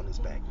rocket on his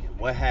back.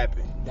 What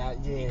happened?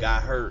 He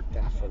got hurt.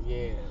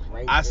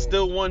 I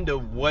still wonder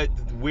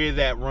where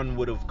that run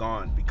would have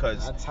gone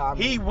because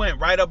he went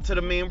right up to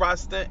the main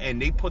roster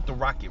and they put the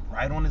rocket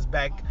right on his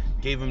back,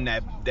 gave him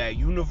that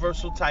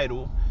universal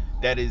title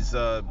that is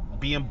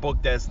being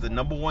booked as the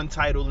 #1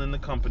 title in the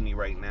company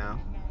right now.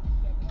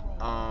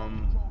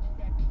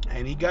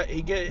 And he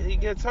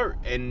gets hurt,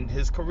 and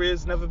his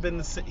career's never been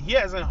the same. He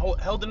hasn't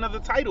held another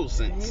title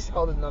since. He's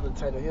held another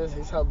title.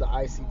 He's held the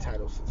IC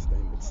title since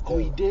then, but still. Oh,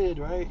 he did,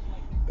 right?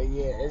 But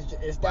yeah,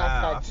 it's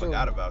that fact too. I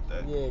forgot about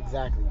that. Yeah,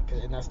 exactly,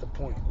 and that's the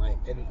point. Like,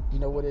 and you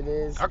know what it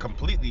is? I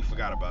completely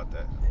forgot about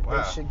that.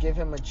 Wow. They should give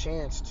him a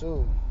chance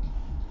too.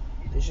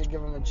 Like, you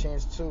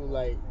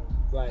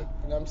know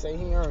what I'm saying?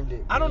 He earned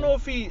it. I don't know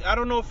if he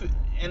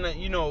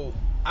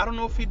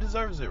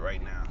deserves it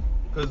right now.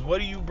 Because what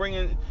are you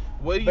bringing?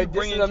 What are you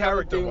bringing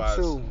character-wise?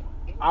 Too.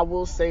 I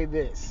will say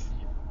this.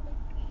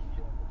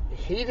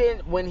 He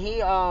didn't when he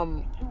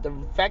the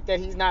fact that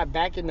he's not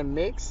back in the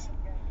mix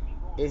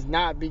is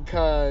not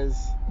because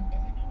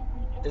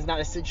it's not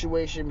a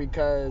situation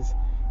because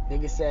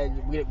nigga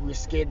said we're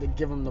scared to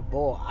give him the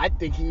ball. I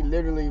think he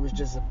literally was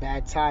just a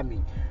bad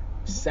timing.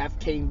 Seth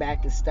came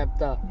back and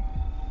stepped up.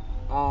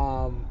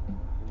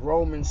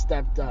 Roman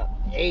stepped up.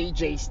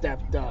 AJ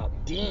stepped up.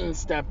 Dean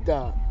stepped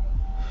up.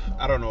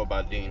 I don't know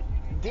about Dean.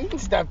 Dean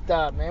stepped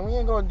up, man. We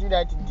ain't gonna do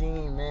that to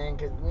Dean, man.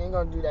 Cause we ain't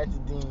gonna do that to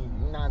Dean.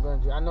 We're not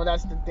gonna do. I know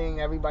that's the thing.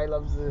 Everybody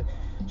loves to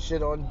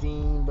shit on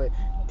Dean, but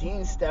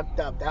Dean stepped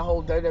up. That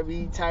whole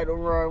WWE title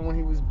run when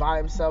he was by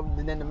himself,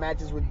 and then the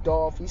matches with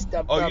Dolph, he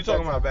stepped up. Oh, you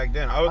talking about back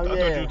then? I thought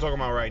you were talking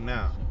about right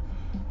now.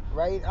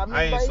 Right? I mean,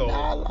 I ain't right sold.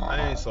 now,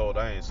 I ain't sold.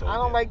 I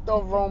don't like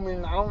the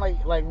Roman. I don't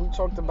like we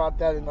talked about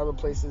that in other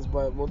places,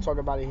 but we'll talk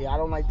about it here. I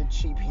don't like the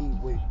cheap heat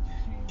with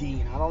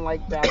Dean. I don't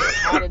like that. I'm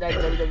tired of that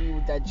WWE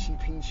with that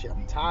cheap heat shit.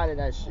 I'm tired of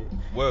that shit.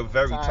 We're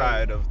very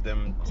tired of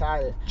them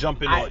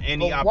jumping on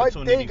any opportunity.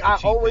 One thing I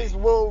always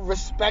will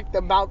respect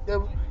about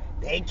them,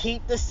 they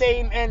keep the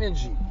same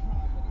energy.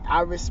 I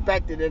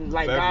respect it, and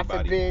like God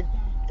forbid,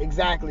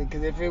 exactly,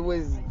 because if it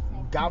was,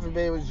 God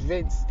forbid, it was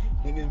Vince,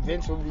 Niggas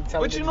Vince will be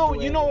telling. But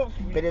you know,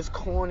 but it's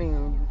corny.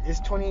 It's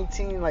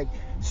 2018. Like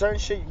certain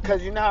shit,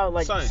 because you know how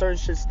like certain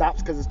shit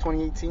stops because it's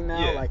 2018 now.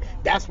 Yeah. Like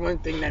that's one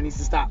thing that needs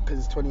to stop because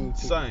it's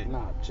 2018. Son,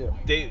 nah, chill.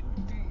 They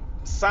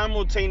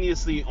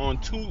simultaneously on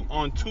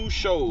two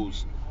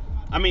shows.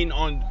 I mean,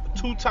 on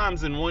 2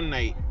 times in one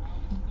night,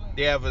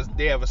 they have a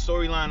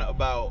storyline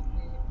about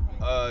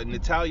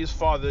Natalia's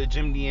father,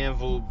 Jim the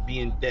Anvil,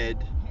 being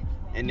dead,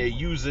 and they're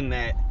using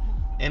that.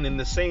 And in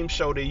the same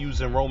show, they're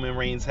using Roman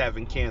Reigns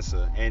having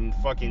cancer, and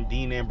fucking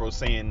Dean Ambrose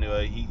saying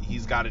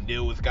he's got to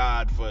deal with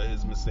God for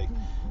his mistake.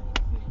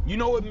 You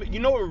know what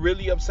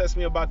really upsets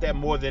me about that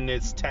more than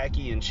it's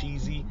tacky and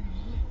cheesy?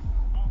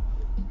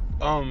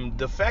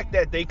 The fact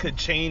that they could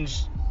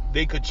change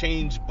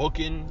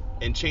booking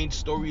and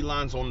change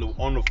storylines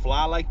on the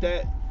fly like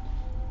that,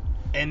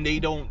 and they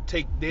don't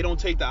take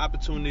the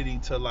opportunity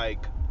to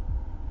like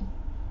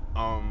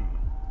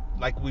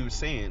we were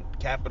saying,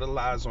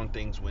 capitalize on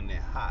things when they're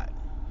hot.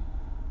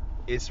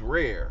 It's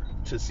rare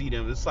to see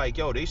them. It's like,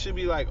 yo, they should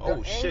be like,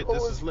 oh shit,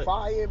 this is lit.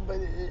 Fire, but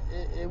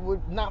it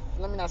would not.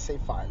 Let me not say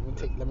fire.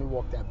 Let me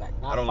walk that back.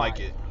 Not I don't fire. like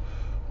it.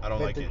 I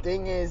don't like it. But the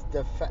thing is,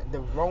 the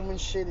Roman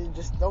shit, it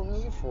just don't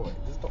need for it.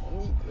 Just don't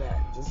need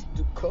that. Just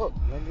cook,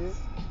 niggas.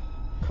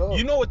 Cook.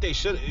 You know what they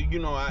should? You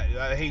know,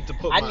 I hate to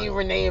put. I need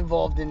Renee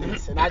involved in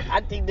this, and I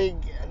think they.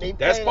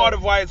 That's part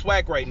of why it's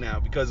whack right now,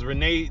 because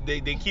Renee,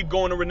 they keep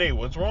going to Renee.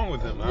 What's wrong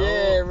with him?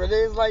 Yeah,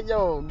 Renee's like,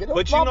 yo, get off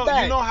my back.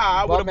 But you know how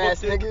I would have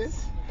booked it.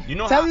 Niggas. You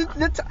know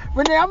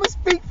Renee, I'm gonna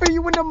speak for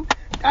you when them.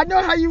 I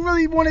know how you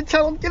really want to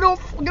tell them. Get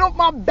off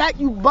my back,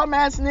 you bum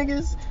ass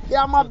niggas. Get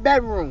out my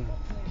bedroom.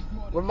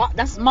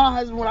 That's my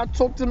husband. When I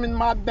talk to him in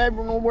my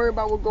bedroom, don't worry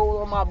about what goes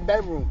on in my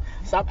bedroom.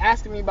 Stop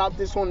asking me about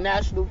this on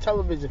national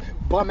television.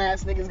 Bum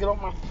ass niggas, get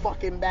off my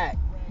fucking back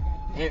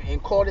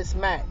and call this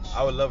match.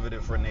 I would love it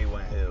if Renee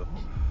went heel.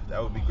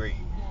 That would be great.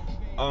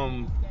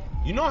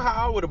 You know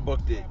how I would have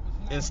booked it?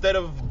 Instead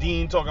of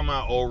Dean talking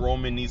about, oh,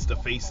 Roman needs to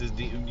face his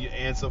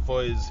answer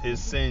for his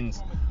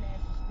sins,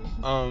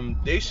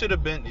 they should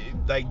have been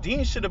like,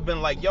 Dean should have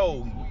been like,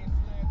 yo,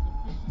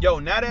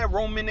 now that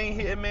Roman ain't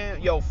here,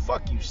 man, yo,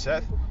 fuck you,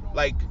 Seth.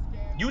 Like,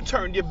 you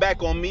turned your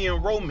back on me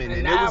and Roman,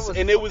 and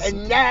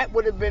that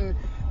would have been.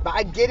 But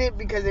I get it,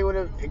 because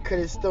it could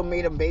have still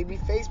made a baby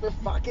face, but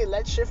fuck it,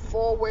 let shit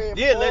fall where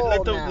it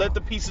let the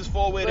pieces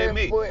fall where they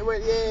may.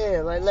 Yeah,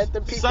 like let the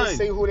people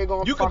say who they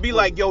gonna. You could be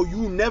like, yo,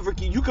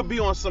 you could be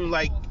on some,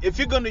 like, if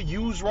you're gonna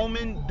use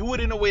Roman, do it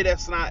in a way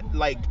that's not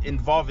like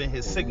involving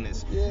his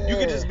sickness. Yeah. You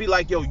could just be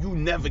like, yo, you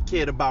never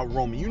cared about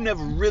Roman. You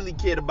never really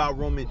cared about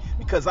Roman,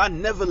 because I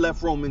never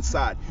left Roman's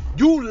side.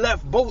 You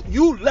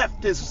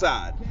left his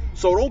side.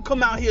 So don't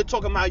come out here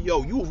talking about,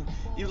 yo, you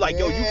like,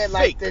 yo, you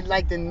fake.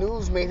 Like the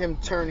news made him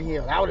turn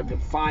heel. That would have been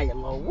fire,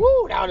 Lo.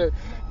 Woo,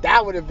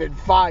 that would have been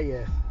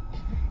fire.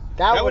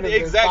 That would have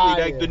been exactly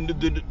fire.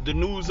 Like the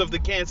news of the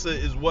cancer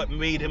is what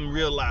made him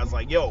realize,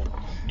 like, yo,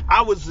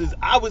 I was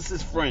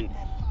his friend.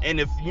 And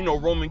if, you know,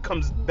 Roman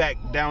comes back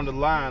down the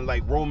line,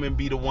 like, Roman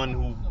be the one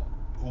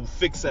who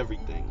fix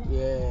everything.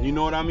 Yeah. You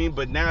know what I mean?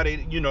 But now they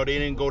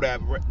didn't go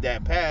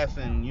that path,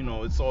 and, you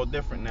know, it's all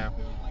different now.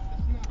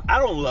 I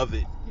don't love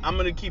it. I'm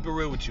gonna keep it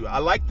real with you. I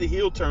like the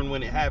heel turn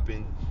when it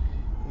happened.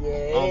 Yeah,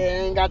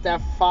 it ain't got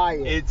that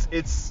fire.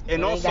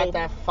 And also, got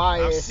that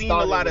fire. I've seen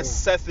a lot of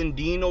Seth and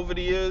Dean over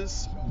the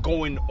years,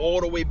 going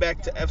all the way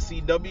back to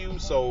FCW.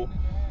 So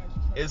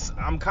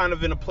I'm kind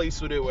of in a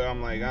place with it where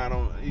I'm like, I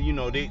don't, you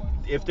know,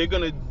 if they're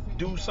gonna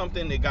do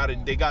something, they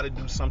gotta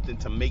do something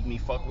to make me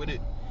fuck with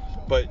it.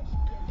 But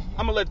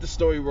I'm gonna let the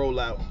story roll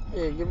out.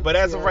 Yeah, but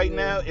as of right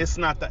now, it's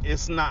not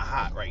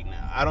hot right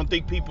now. I don't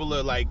think people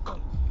are like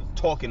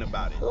talking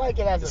about it. I like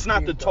it as it's a not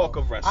feud, the talk though.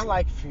 of wrestling. I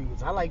like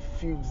feuds. I like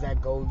feuds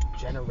that go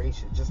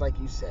generations, just like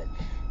you said.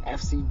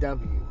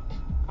 FCW.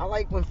 I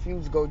like when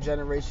feuds go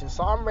generations.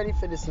 So I'm ready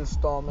for this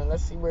installment.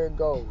 Let's see where it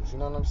goes. You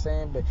know what I'm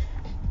saying? But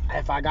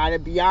if I gotta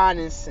be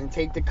honest and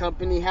take the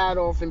company hat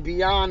off and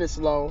be honest,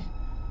 Lo,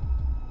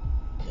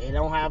 they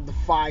don't have the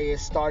fire it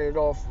started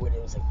off with.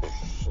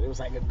 It was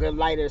like a good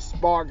lighter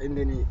spark, and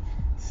then it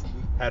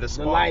had a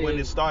spark when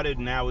it started.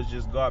 Now it's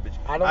just garbage.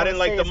 I didn't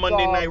like the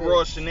Monday Night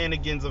Raw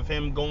shenanigans of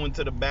him going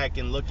to the back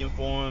and looking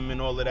for him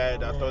and all of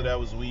that. I thought that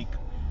was weak.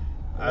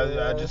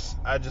 I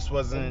just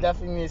wasn't. It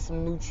definitely needs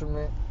some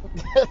nutriment.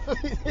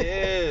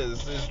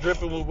 It's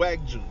dripping with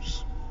whack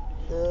juice.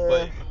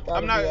 But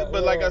I'm not.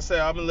 But like I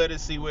said, I'm gonna let it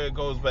see where it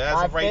goes. But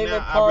as of right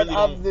now, I really don't. My favorite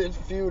part of this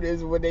feud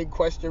is when they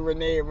question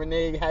Renee.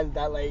 Renee has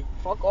that, like,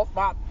 fuck off,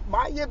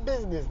 mind your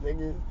business,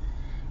 niggas.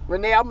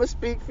 Renee, I'm gonna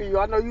speak for you.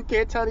 I know you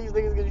can't tell these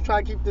niggas because you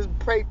trying to keep this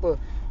paper.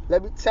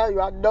 Let me tell you,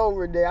 I know,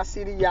 Renee. I see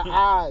it in your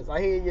eyes. I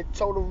hear your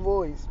tone of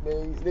voice,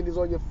 man. These niggas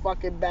on your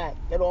fucking back.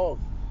 Get off.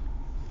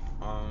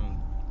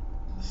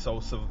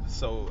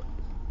 So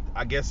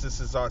I guess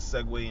this is our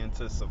segue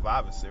into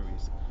Survivor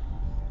Series.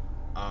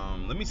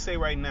 Let me say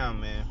right now,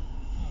 man,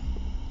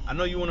 I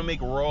know you want to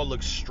make Raw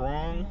look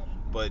strong,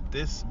 but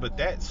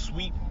that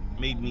sweep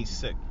made me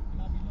sick.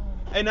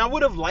 And I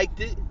would have liked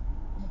it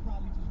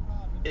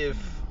if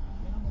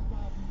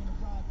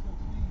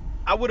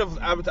I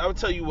would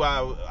tell you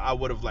why I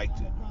would have liked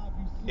it.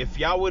 if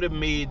y'all would have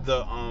made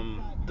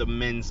the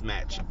men's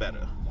match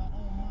better,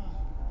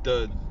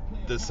 the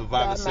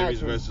Survivor Series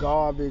versus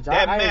garbage.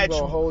 That match.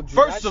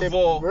 First of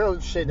all,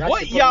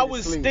 what y'all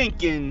was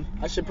thinking?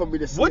 I should put me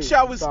to sleep. What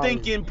y'all was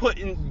thinking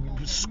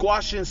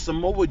squashing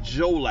Samoa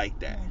Joe like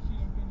that?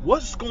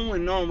 What's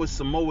going on with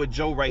Samoa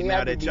Joe right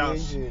now that y'all?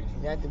 He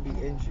had to be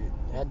injured.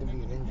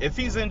 If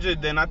he's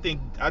injured, then I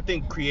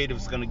think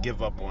Creative's gonna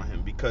give up on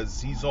him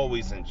because he's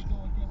always injured.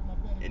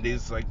 And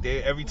it's like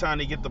every time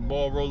they get the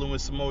ball rolling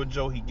with Samoa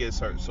Joe, he gets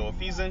hurt. So if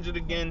he's injured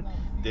again,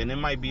 then it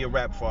might be a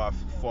wrap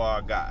for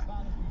our guy.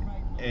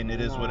 And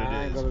it is what it is.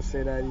 I ain't gonna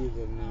say that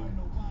either, man.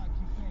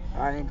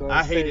 I ain't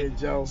gonna say it,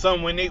 Joe.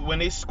 Son, when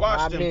they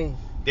squashed him,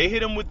 they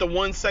hit him with the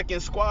 1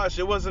 second squash.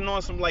 It wasn't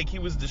on some like he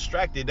was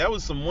distracted. That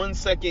was some 1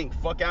 second,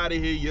 fuck out of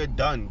here, you're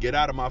done, get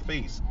out of my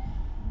face.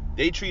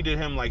 They treated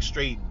him like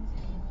straight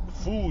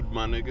food,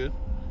 my nigga.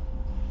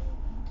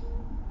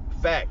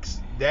 Facts.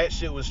 That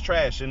shit was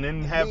trash. And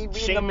then have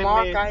Shane the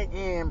mark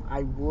McMahon.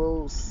 I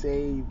will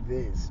say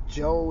this.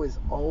 Joe is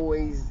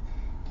always...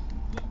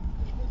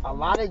 A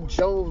lot of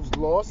Joe's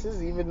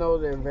losses, even though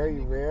they're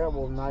very rare,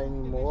 well, not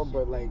anymore,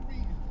 but like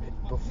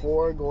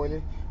before going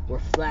in, were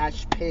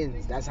flash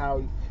pins. That's how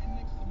you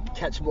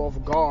catch them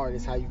off guard,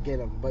 is how you get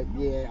them. But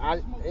yeah,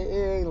 it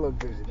ain't look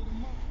good.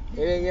 It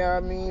ain't, you know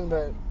what I mean?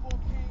 But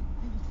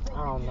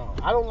I don't know.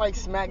 I don't like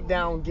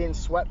Smackdown getting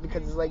swept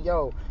because it's like,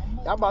 yo,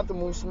 y'all about to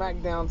move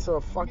Smackdown to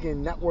a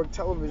fucking network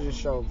television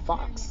show,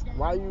 Fox.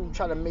 Why are you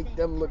trying to make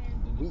them look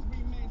weak?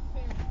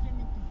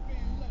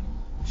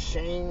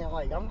 Shane,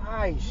 like, I'm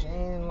hype,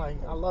 Shane. Like,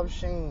 I love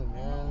Shane,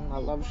 man. I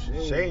love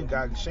Shane.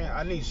 Shane.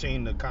 I need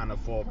Shane to kind of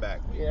fall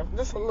back. Yeah,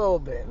 just a little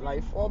bit.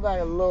 Like, fall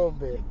back a little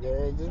bit.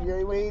 Yeah,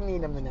 we ain't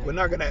need him in that. We're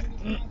not gonna.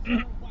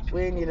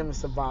 We ain't need him to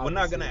survive. We're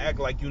not gonna act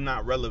like you're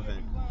not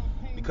relevant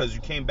because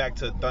you came back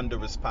to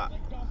Thunderous Pop.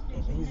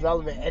 He's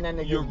relevant, and then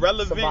you're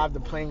relevant. Survived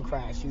the plane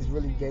crash. He's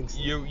really gangster.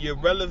 You're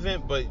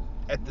relevant, but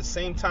at the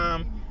same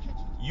time,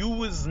 you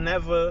was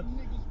never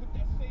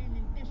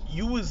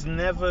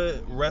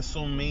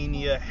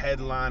WrestleMania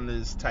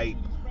headliners type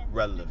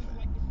relevant.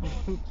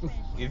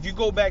 If you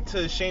go back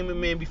to Shane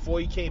McMahon before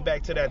he came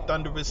back to that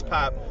Thunderous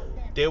Pop,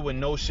 there were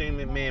no Shane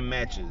McMahon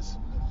matches.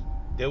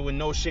 There were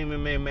no Shane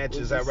McMahon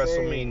matches at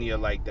WrestleMania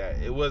like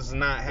that. It was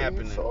not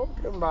happening. What are you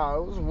talking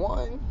about? It was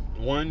one.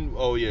 One?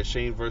 Oh yeah,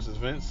 Shane versus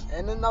Vince.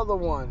 And another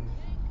one.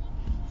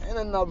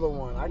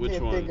 I Which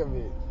can't one? think of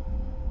it.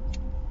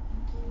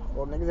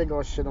 Well, niggas ain't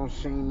gonna shit on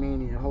Shane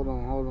Mania. Hold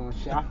on.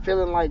 I'm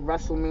feeling like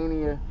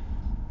WrestleMania.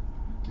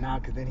 Nah,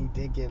 because then he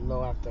did get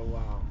low after a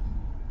while.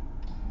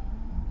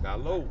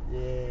 Got low.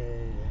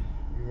 Yeah,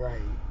 you're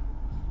right.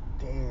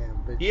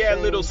 Damn. But he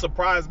had little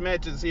surprise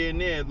matches here and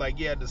there. Like,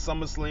 he had the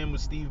SummerSlam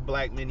with Steve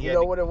Blackman. You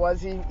know what it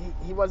was? He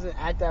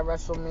wasn't at that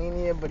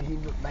WrestleMania, but he,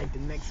 like, the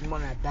next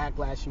month at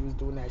Backlash, he was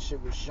doing that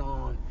shit with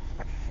Shawn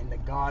and the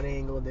God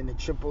Angle, then the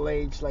Triple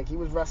H. Like, he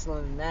was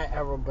wrestling in that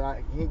era,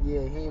 but he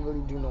ain't really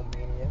do no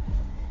Mania.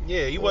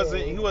 Yeah, he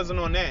wasn't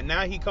on that.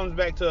 Now he comes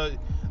back to,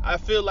 I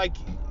feel like,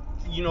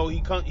 you know, he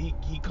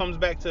comes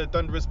back to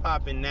Thunderous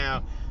Pop, and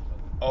now,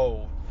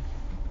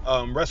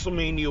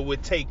 WrestleMania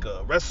with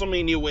Taker,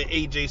 WrestleMania with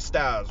AJ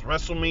Styles,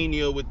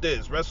 WrestleMania with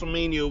this,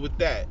 WrestleMania with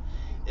that.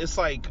 It's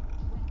like,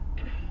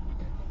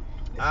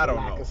 I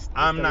don't know.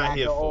 I'm not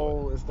here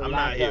for it. I'm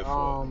not here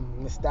for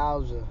it.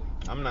 Nostalgia.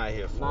 I'm not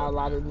here for it. Not a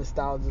lot of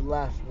nostalgia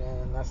left,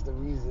 man. That's the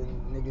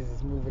reason niggas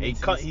is moving into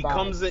the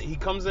spots. He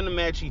comes in the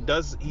match. He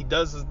does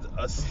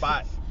a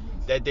spot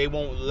that they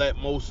won't let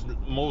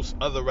most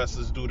other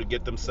wrestlers do to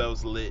get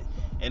themselves lit,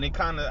 and I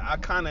kind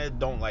of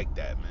don't like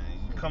that, man.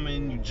 You come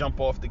in, you jump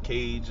off the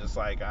cage. It's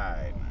like, all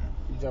right, man.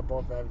 You jump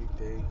off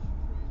everything.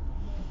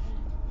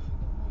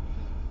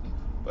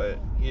 But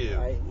yeah,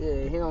 like,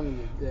 yeah, he don't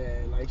need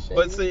that. Like, shit,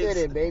 you did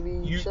it,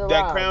 baby.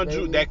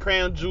 That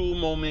crown jewel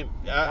moment.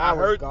 I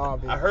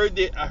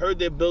heard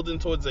they're building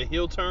towards a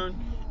heel turn,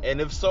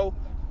 and if so,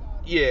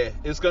 yeah,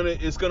 it's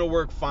gonna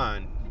work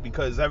fine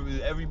because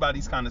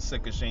everybody's kind of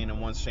sick of Shane and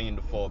wants Shane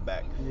to fall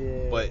back.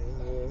 Yeah, but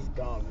it's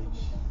garbage.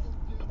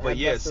 But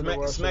yeah,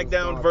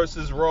 SmackDown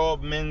versus Raw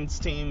men's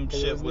team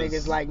shit was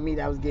niggas like me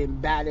that was getting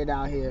batted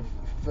out here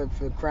for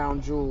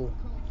crown jewel,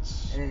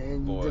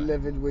 and you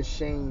delivered with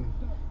Shane.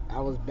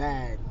 That was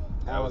bad.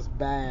 That was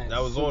bad.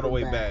 That was all the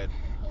way bad.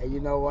 And you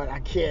know what? I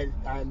can't.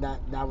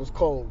 That was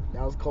cold.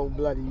 That was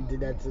cold-blooded. You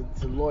did that to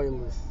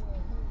loyalists.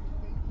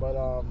 But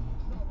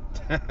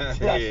yeah,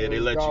 they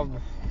let you.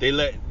 They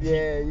let.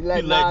 Yeah, you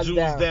let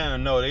Jules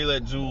down. No, they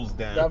let Jules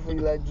down.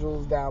 Definitely let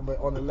Jules down, but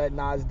on the Let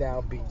Nas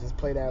Down beat. Just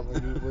play that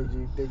when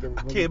you think of.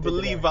 I can't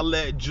believe I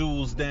let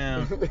Jules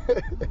down.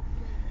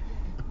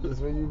 Just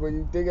when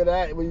you think of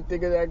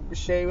that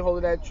Shane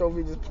holding that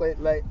trophy, just play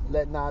let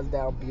Nas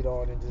Down beat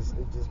on and just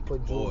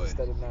put Jules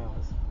instead of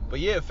Nas. But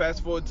yeah,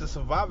 fast forward to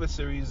Survivor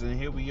Series, and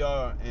here we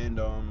are, and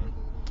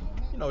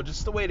you know,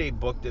 just the way they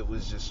booked it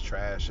was just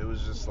trash. It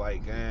was just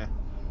like,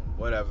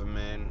 whatever,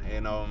 man.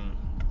 And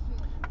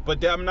but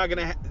we're not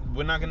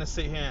gonna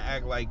sit here and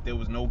act like there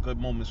was no good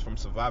moments from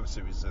Survivor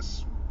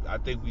Series. I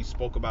think we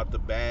spoke about the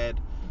bad.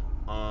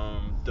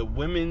 The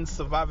women's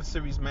Survivor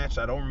Series match,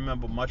 I don't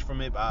remember much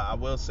from it, but I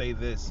will say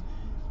this.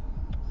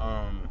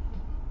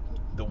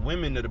 The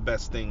women are the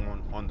best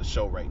thing on the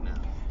show right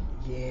now.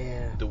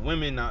 Yeah. The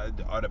women are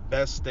the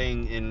best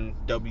thing in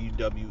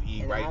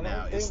WWE right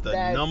now. It's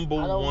the number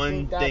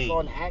one thing. I don't think that's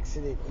on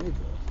accident either.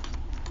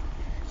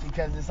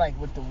 Because it's like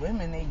with the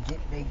women, they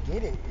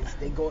get it.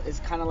 It's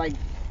kind of like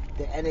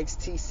the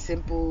NXT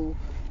simple.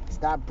 It's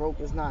not broke.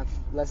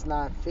 Let's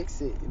not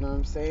fix it. You know what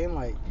I'm saying?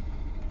 Like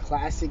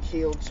classic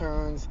heel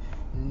turns.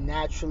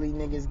 Naturally,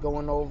 niggas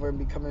going over and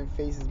becoming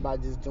faces by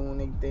just doing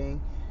their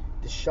thing.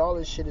 The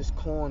Charlotte shit is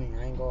corny.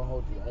 I ain't gonna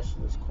hold you. That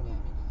shit is corny.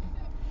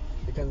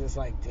 Because it's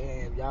like,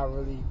 damn, y'all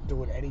really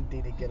doing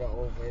anything to get her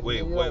over. And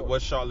wait,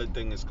 what Charlotte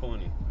thing is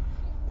corny?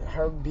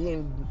 Her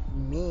being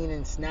mean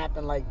and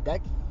snapping like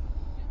Becky.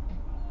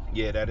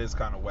 Yeah, that is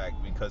kind of whack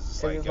because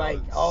it's like,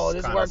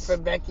 this worked for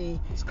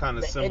Becky. It's kind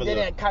of similar. And then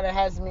it kind of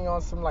has me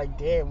on some like,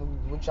 damn,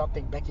 what y'all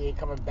think Becky ain't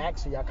coming back,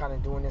 so y'all kind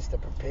of doing this to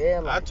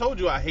prepare? Like, I told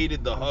you I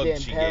hated the hug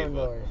she gave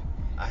her.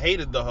 I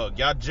hated the hug.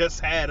 Y'all just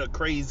had a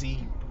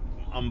crazy,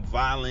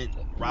 violent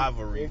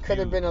rivalry. It could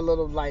have been a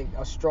little like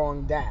a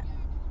strong dap.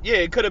 Yeah,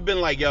 it could have been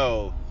like,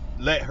 yo,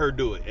 let her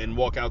do it and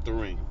walk out the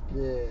ring.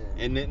 Yeah.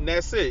 And then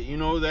that's it. You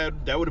know,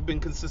 that would have been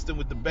consistent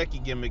with the Becky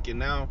gimmick. And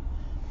now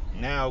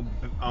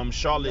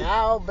Charlotte.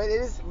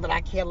 But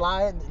I can't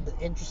lie. The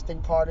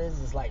interesting part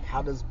is like,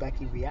 how does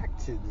Becky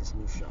react to this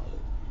new Charlotte?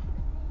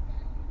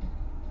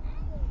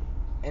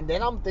 And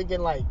then I'm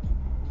thinking like,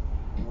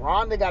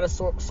 Ronda got to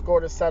score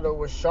to settle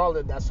with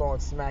Charlotte, that's on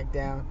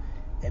SmackDown,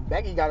 and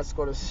Becky got to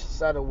score to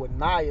settle with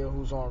Nia,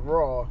 who's on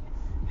Raw.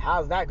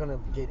 How's that gonna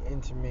get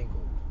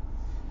intermingled?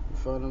 You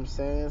feel what I'm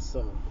saying?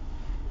 So,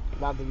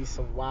 about to be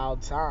some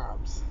wild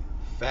times.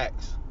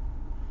 Facts.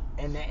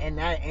 And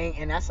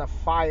that's a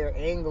fire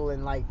angle,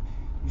 and like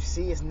you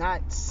see, it's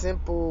not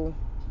simple.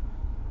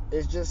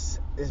 It's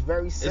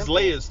very simple. It's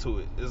layers to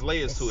it.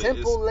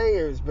 Simple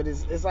layers, but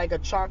it's like a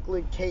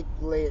chocolate cake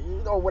layer,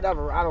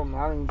 whatever. I don't know.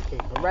 I don't eat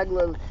cake, but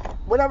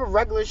whatever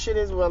regular shit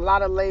is with a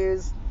lot of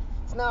layers.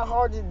 It's not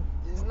hard to.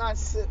 It's not.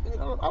 I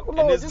don't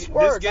know. It just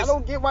works. I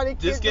don't get why they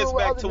can't do it. This gets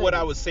back to what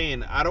I was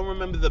saying. I don't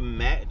remember the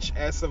match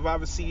at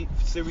Survivor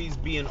Series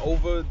being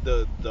over.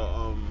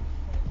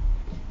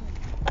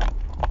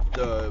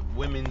 The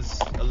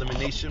women's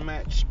elimination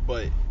match,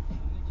 but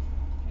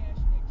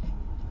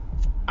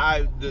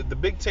the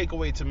big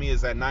takeaway to me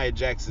is that Nia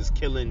Jax is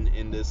killing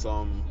in this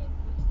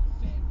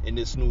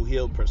new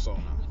heel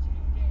persona.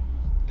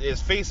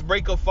 Is Face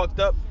Breaker fucked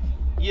up?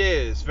 Yeah,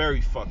 it's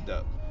very fucked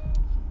up.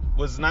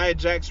 Was Nia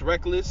Jax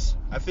reckless?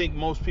 I think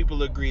most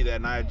people agree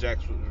that Nia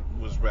Jax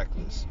was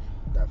reckless.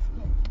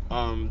 Definitely.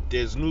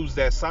 There's news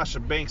that Sasha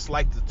Banks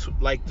liked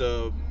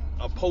the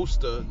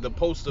poster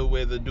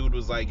where the dude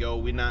was like, yo,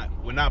 we're not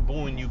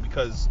booing you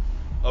because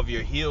of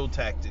your heel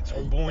tactics.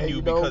 We're booing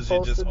you because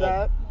you're just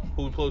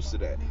who posted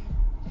that?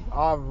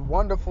 Our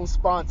wonderful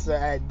sponsor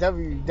at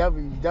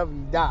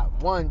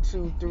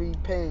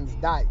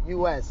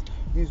www.123pins.us.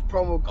 Use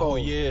promo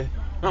code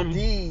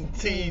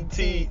DTTAH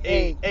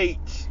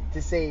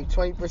to save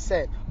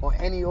 20% on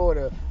any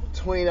order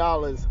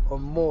 $20 or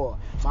more.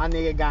 My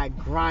nigga got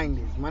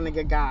grinders. My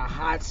nigga got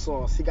hot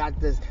sauce. He got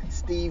this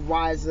Steve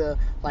Weiser,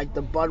 like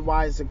the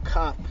Budweiser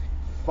cup,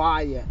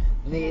 fire.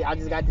 Nigga, I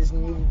just got this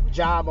new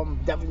job. I'm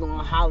definitely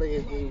gonna holler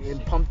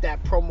and pump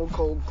that promo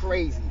code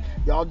crazy.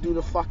 Y'all do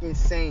the fucking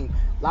same.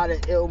 A lot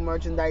of ill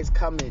merchandise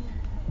coming.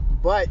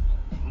 But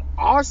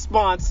our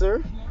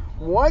sponsor,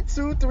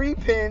 123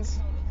 Pins,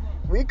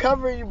 we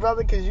covering you,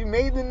 brother, because you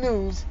made the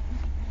news.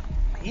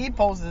 He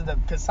posted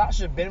because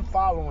Sasha been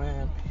following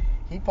him.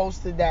 He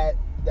posted that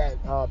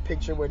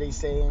picture where they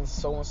saying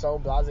so and so,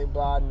 blah blah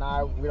blah,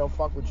 Nia, we don't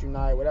fuck with you,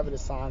 Nia, whatever the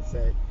sign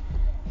said.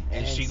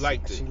 And she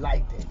liked it. She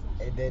liked it.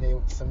 And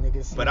then some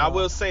niggas. But I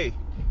will say,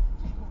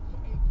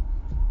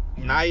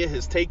 Nia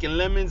has taken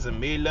lemons and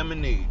made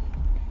lemonade.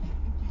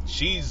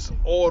 She's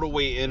all the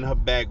way in her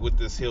bag with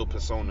this heel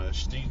persona.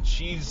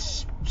 She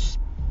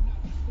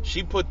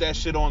put that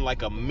shit on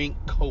like a mink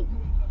coat.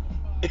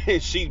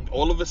 And she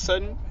all of a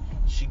sudden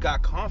she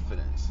got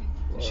confidence.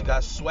 She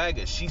got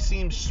swagger. She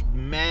seems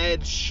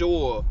mad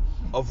sure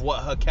of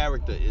what her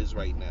character is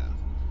right now.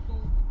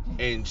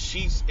 And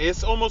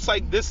it's almost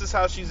like this is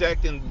how she's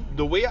acting.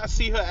 The way I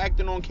see her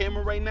acting on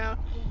camera right now,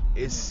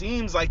 it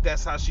seems like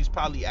that's how she's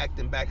probably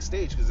acting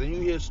backstage. Because then you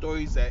hear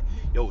stories that,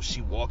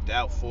 she walked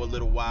out for a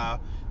little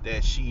while,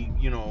 that she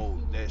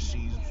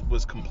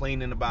was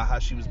complaining about how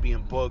she was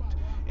being booked,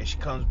 and she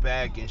comes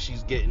back and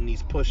she's getting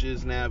these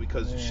pushes now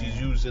because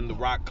she's using the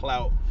Rock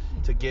clout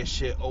to get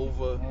shit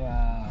over.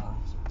 Yeah.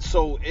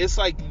 So it's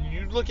like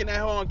you looking at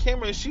her on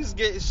camera and she's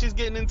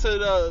getting into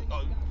the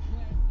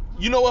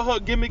you know what her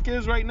gimmick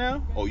is right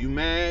now? Oh, you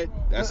mad?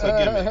 That's her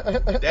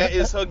gimmick. That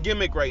is her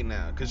gimmick right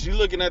now. Cause you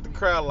looking at the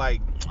crowd like,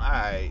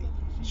 alright,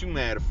 what you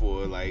mad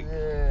for? Like,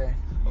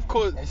 of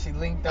course. And she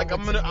linked up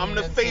like I'm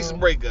the face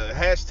breaker.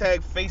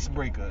 Hashtag face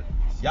breaker.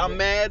 Y'all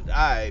mad?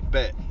 I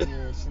bet.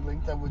 Yeah, she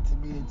linked up with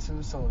Tamina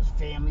too, so it's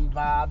family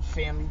vibes,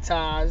 family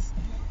ties.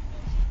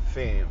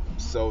 Fam.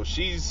 So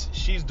she's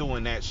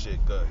doing that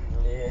shit good.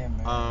 Yeah,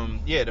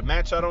 man. Yeah, the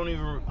match I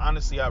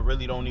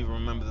really don't even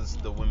remember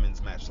the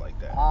women's match like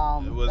that.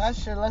 That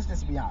shit, let's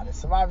just be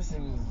honest. Survivor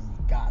Series was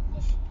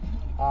garbage.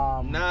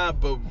 Nah,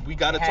 but we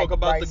gotta talk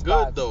about the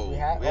good though.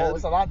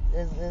 It's a lot.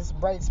 It's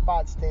bright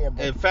spots there.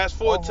 But and fast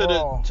forward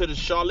overall, to the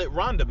Charlotte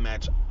Ronda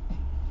match.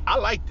 I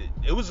liked it.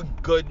 It was a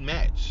good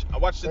match. I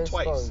watched it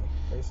twice.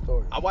 Great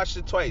story. I watched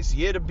it twice.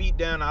 Yeah, the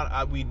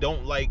beatdown. We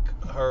don't like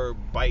her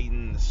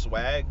biting the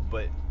swag,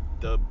 but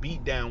the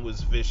beatdown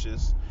was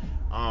vicious.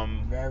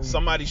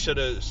 Somebody should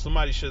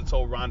have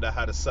told Ronda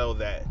how to sell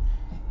that.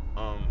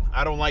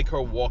 I don't like her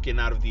walking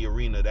out of the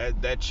arena.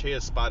 That chair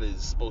spot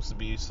is supposed to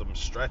be some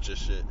stretcher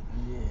shit.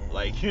 Yeah.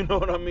 Like, you know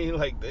what I mean?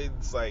 Like,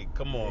 it's like,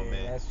 come on,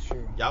 man. That's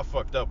true. Y'all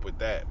fucked up with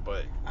that,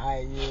 but.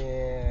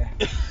 Yeah.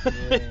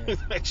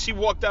 Like, she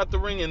walked out the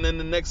ring, and then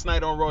the next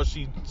night on Raw,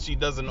 she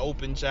does an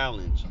open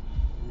challenge.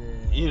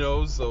 Yeah. You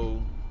know, so,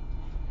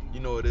 you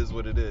know, it is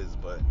what it is,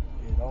 but.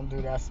 Yeah, don't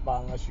do that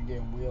spot unless you're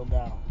getting wheeled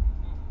out.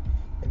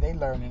 And they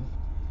learning.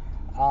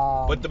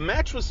 But the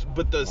match was,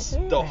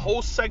 the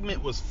whole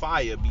segment was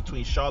fire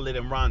between Charlotte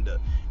and Ronda.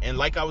 And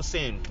like I was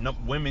saying,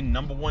 women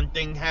number one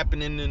thing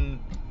happening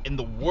in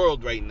the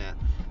world right now.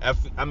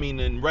 In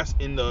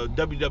the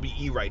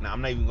WWE right now.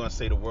 I'm not even gonna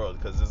say the world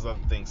because there's other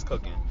things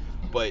cooking.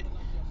 But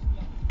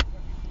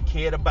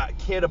cared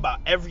about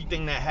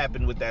everything that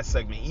happened with that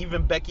segment.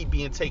 Even Becky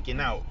being taken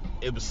out,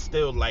 it was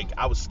still like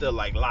I was still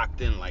like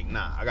locked in. Like,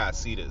 nah, I gotta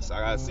see this.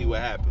 I gotta see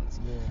what happens.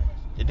 Yeah.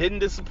 It didn't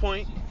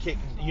disappoint.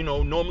 You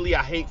know, normally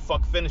I hate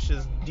fuck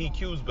finishes,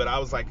 DQs, but I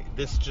was like,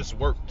 this just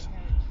worked.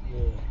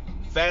 Yeah.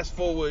 Fast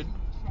forward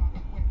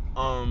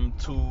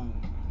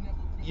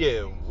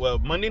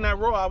Monday Night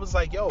Raw, I was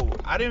like, yo,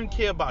 I didn't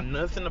care about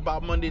nothing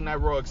about Monday Night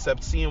Raw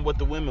except seeing what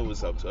the women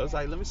was up to. I was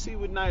like, let me see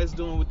what Nia's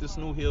doing with this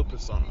new heel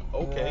persona.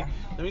 Okay. Yeah.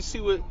 Let me see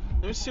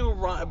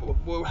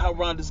how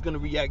Ronda's gonna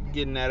react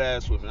getting that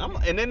ass whipping.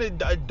 And then it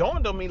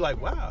dawned on me like,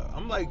 wow,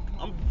 I'm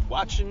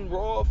watching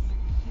Raw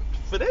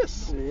for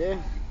this. Yeah.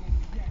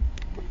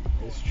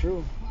 It's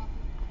true.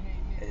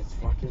 It's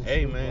fucking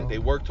Hey, true, man, bro. they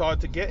worked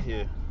hard to get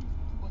here.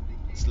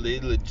 It's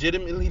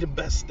legitimately the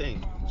best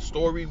thing.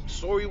 Story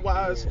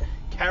wise,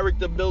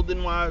 character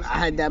building wise. I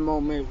had that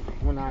moment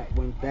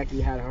when Becky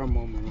had her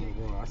moment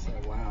on Raw. I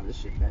said, wow, this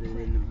shit better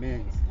than the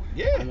men's.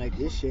 Yeah. I'm like,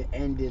 this shit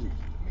ended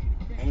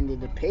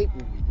the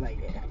paper.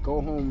 Like,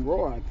 go home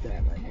Raw like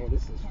that. Like, oh,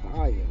 this is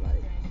fire.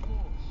 Like,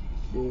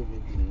 can't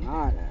even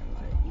deny that.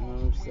 Like, you know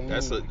what I'm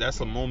saying? That's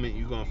a moment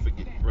you're gonna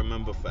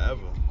remember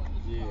forever.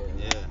 Yeah.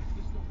 Yeah.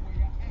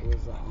 It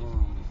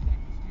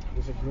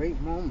was a great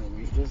moment.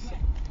 It was just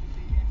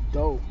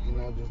dope, you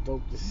know, just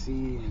dope to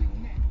see.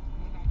 And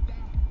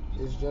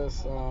it's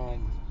just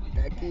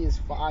Becky is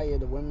fire,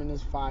 the women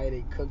is fire,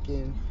 they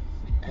cooking,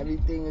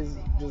 everything is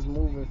just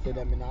moving for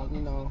them. And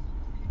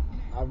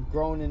I've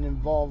grown and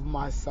involved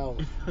myself.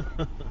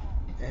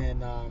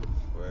 And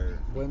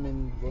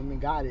women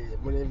got it.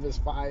 But if it's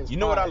fire, it's you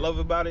know fire. what I love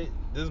about it?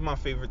 This is my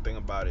favorite thing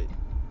about it.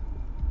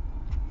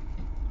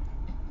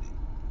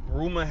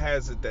 Rumor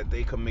has it that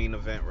they could main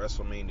event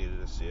WrestleMania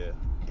this year,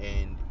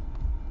 and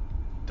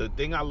the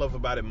thing I love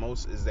about it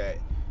most is that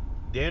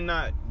they're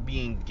not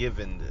being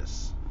given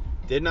this.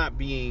 They're not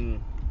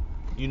being,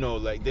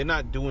 they're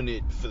not doing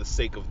it for the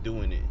sake of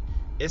doing it.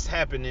 It's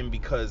happening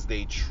because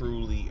they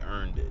truly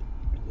earned it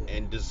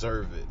and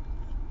deserve it.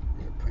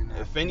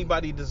 If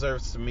anybody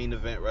deserves to main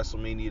event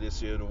WrestleMania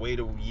this year, the way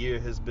the year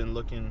has been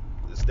looking,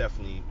 it's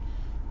definitely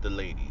the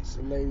ladies.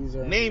 The ladies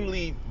are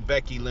namely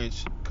Becky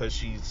Lynch, because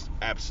she's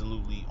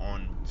absolutely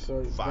on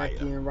fire.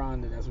 Becky and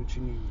Ronda, that's what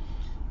you need.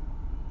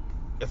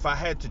 If I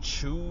had to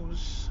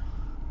choose,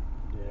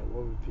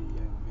 what would be your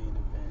main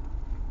event?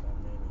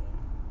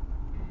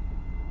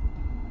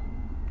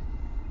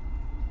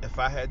 If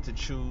I had to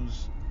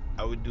choose,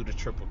 I would do the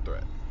triple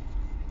threat.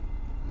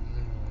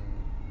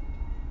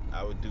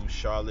 I would do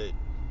Charlotte,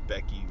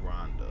 Becky,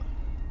 Ronda.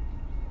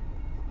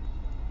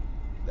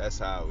 That's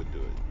how I would do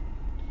it.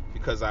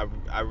 Because I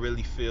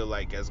really feel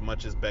like as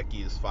much as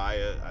Becky is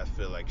fire, I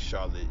feel like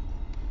Charlotte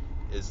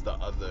is the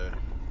other.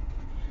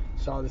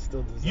 Charlotte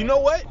still deserves. You know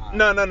what?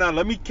 No.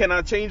 Can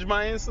I change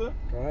my answer?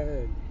 Go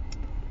ahead.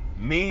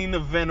 Main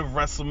event of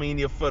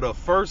WrestleMania for the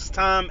first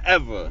time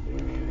ever.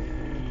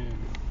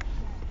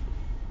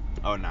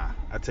 Oh, nah.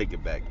 I take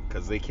it back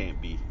because they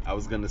can't be. I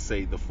was going to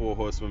say the 4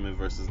 Horsewomen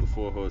versus the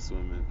 4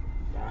 Horsewomen.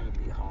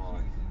 That'd be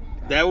hard.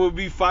 That would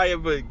be fire,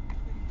 but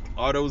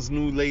are those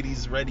new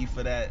ladies ready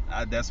for that?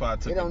 That's why I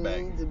took it back. They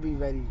don't need to be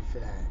ready for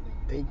that.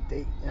 They you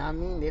know what I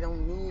mean? They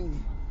don't need.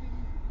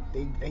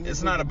 They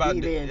it's not about.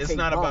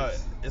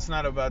 It's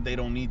not about they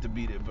don't need to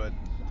be there, but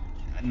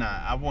nah.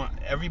 I want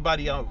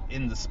everybody out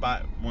in the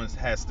spot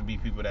has to be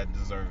people that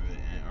deserve it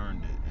and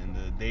earned it, and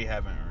they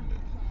haven't earned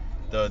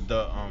it.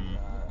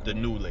 The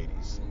new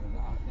ladies.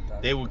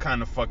 They would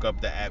kind of fuck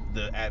up the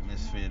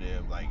atmosphere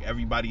there. Like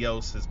everybody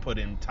else has put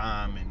in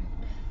time and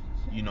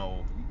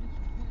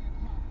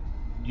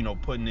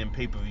putting in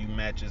pay-per-view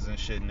matches and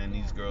shit, and then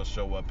these girls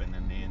show up and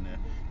then they're in there.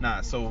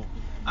 Nah, so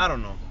I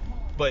don't know,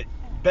 but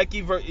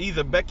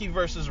either Becky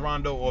versus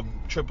Ronda or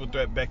triple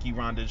threat Becky,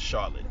 Ronda,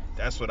 Charlotte.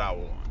 That's what I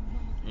want.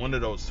 One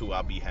of those two,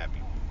 I'll be happy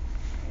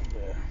with.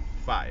 Yeah.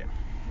 Fire.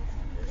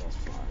 Yeah, that's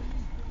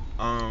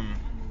fire.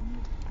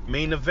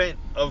 Main event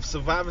of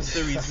Survivor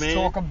Series, Let's man.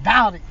 talk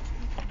about it.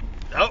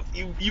 Oh,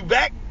 you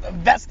back? The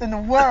best in the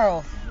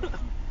world.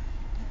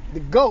 The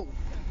GOAT.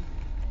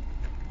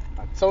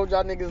 I told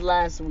y'all niggas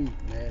last week,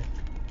 man.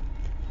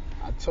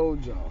 I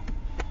told y'all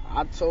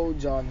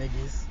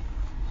niggas.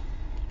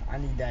 I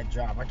need that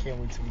drop. I can't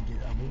wait till we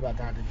get up. We about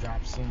to have the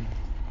drop soon.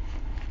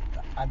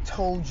 I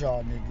told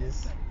y'all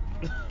niggas.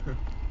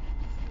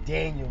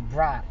 Daniel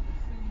Brock.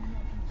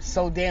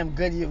 So damn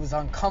good it was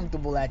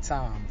uncomfortable at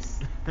times.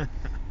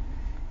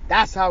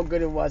 That's how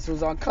good it was. It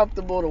was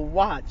uncomfortable to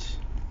watch.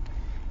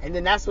 And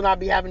then that's when I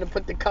be having to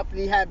put the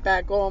company hat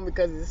back on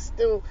because it's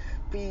still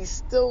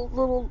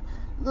little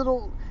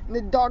in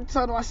the dark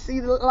tunnel. I see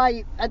the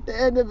light at the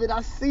end of it.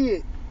 I see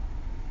it.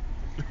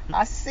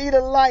 I see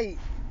the light.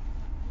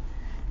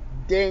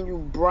 Daniel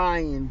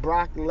Bryan,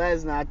 Brock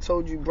Lesnar. I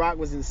told you Brock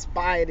was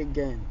inspired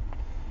again.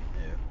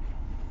 Yeah.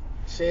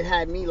 Shit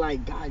had me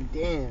like, God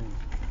damn.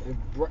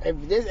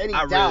 If there's any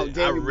doubt,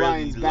 Daniel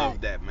Bryan's back. I really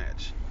loved that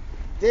match.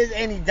 If there's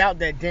any doubt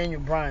that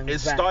Daniel Bryan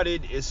is back.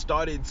 It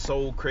started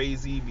so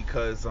crazy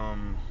because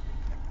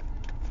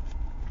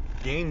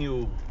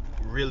Daniel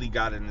really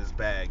got in his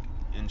bag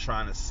and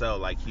trying to sell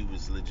like he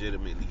was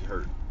legitimately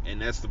hurt.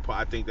 And that's the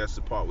part, I think that's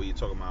the part where you're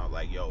talking about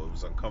like, yo, it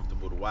was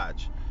uncomfortable to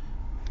watch.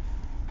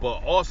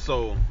 But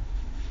also,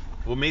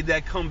 what made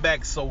that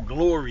comeback so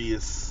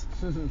glorious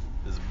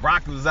is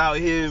Brock was out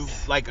here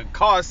like a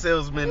car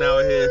salesman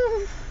out here.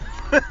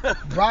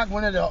 Brock,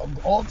 one of the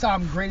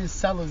all-time greatest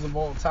sellers of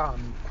all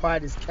time.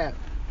 Quiet as kept.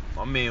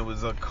 My man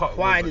was a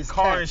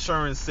car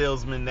insurance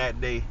salesman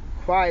that day.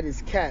 Quiet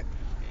as kept.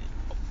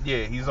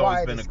 Yeah, he's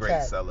always been a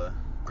great seller.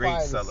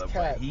 Great seller,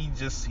 but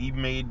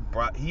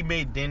he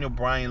made Daniel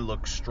Bryan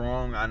look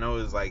strong. I know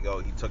it's like, oh,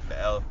 he took the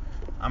L.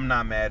 I'm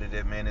not mad at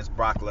it, man. It's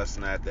Brock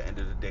Lesnar at the end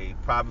of the day.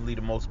 Probably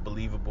the most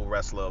believable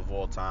wrestler of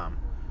all time.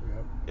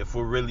 Yep. If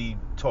we're really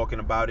talking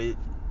about it,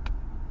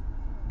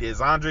 there's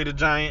Andre the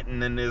Giant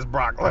and then there's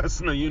Brock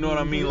Lesnar. You know what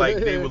I mean? Like,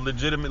 they would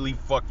legitimately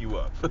fuck you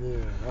up.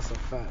 Yeah, that's a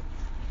fact.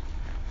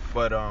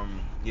 But,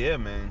 yeah,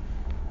 man.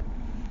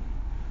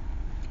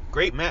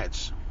 Great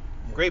match.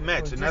 Yeah, great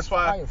match. And that's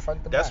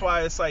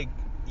why it's like,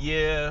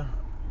 yeah,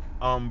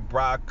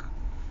 Brock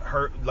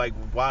hurt, like,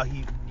 while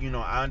he, you know,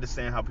 I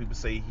understand how people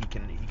say he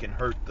can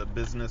hurt the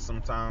business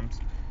sometimes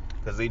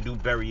because they do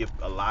bury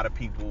a lot of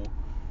people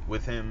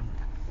with him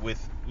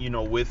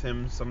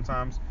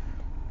sometimes,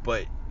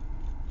 but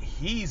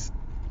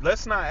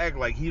let's not act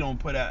like he don't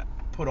put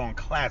on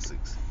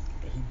classics.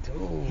 He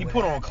do. He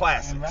put on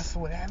classics. And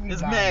wrestle with everybody.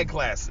 It's mad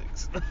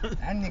classics.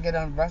 That nigga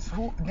done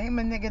wrestled. Name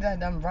a nigga that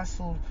done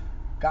wrestled.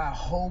 Got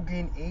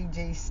Hogan,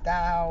 AJ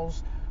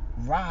Styles,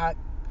 Rock,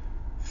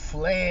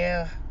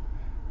 Flair,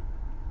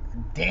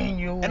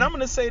 Daniel. And I'm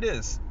gonna say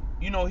this,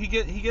 you know, he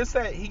gets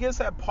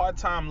that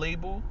part-time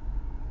label,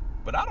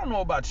 but I don't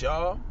know about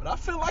y'all, but I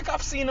feel like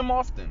I've seen him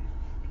often.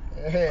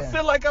 Yeah. I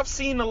feel like I've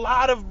seen a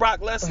lot of Brock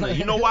Lesnar.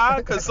 You know why?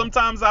 Because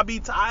sometimes I be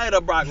tired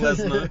of Brock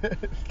Lesnar.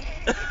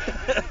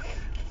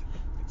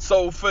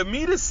 So for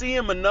me to see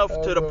him enough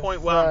to the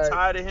point where I'm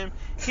tired of him,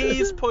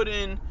 he's put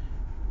in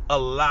a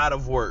lot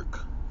of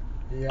work.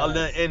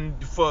 Yes.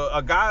 And for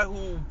a guy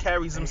who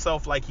carries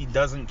himself like he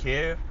doesn't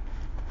care,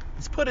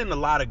 he's put in a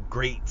lot of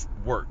great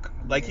work.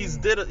 Like he's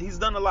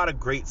done a lot of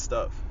great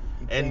stuff.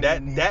 And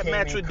that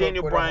match with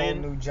Daniel Bryan,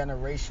 a whole new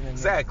generation of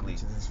exactly.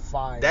 Which is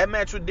fire. That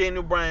match with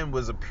Daniel Bryan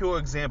was a pure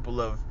example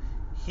of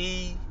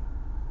he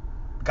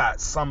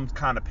got some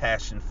kind of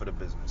passion for the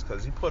business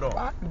because he put on.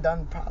 Brock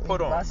done probably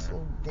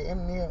wrestled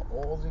damn near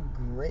all the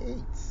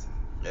greats.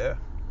 Yeah.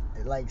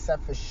 Like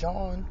except for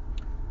Shawn.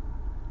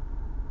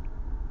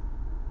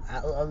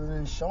 Other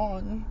than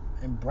Shawn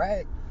and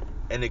Bret.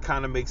 And it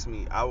kind of makes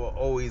me. I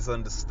always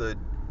understood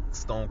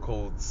Stone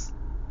Cold's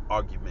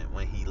argument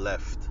when he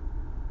left.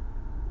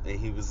 And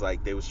he was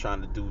like, they was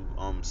trying to do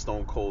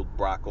Stone Cold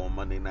Brock on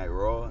Monday Night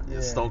Raw.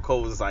 And Stone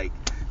Cold was like,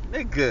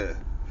 nigga,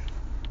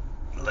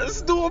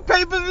 let's do a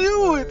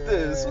pay-per-view with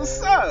this.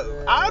 What's up?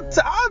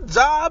 I'll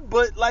job,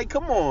 but like,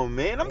 come on,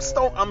 man. I'm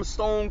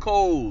Stone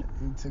Cold.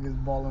 He took his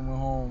ball and went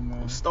home,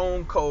 man. I'm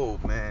Stone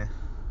Cold, man.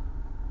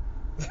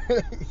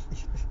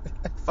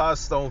 If I was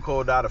Stone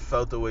Cold, I'd have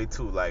felt the way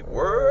too. Like,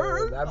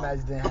 word. That match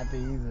didn't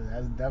happen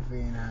either. That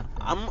definitely ain't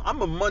happening.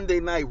 I'm a Monday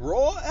Night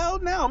Raw L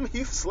now. I'm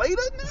Heath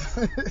Slater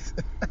now.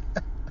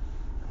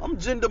 I'm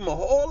Jinder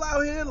Mahal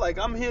out here. Like,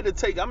 I'm here to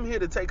take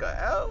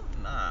a L.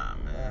 Nah,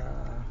 man.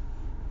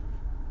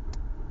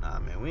 Nah,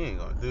 man. We ain't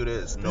gonna do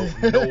this.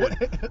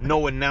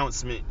 No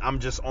announcement. I'm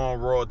just on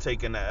Raw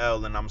taking the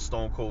L, and I'm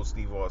Stone Cold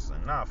Steve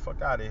Austin. Nah,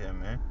 fuck out of here,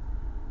 man.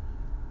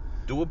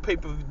 Do a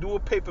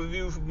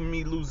pay-per-view for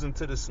me losing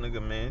to this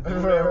nigga, man. Do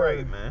that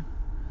right, man.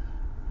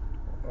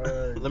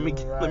 Let me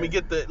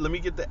get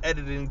the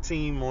editing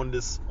team on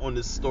this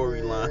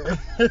storyline.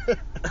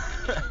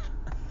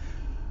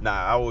 Nah,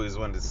 I always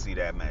wanted to see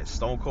that match.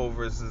 Stone Cold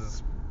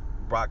versus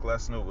Brock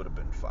Lesnar would have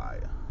been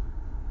fire.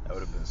 That That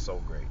would have been so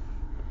great.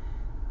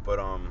 But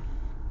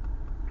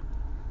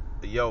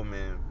yo,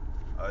 man,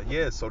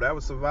 yeah. So that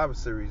was Survivor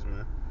Series,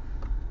 man.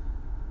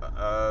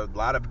 A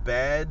lot of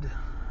bad.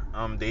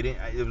 They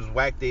didn't. It was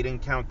whack. They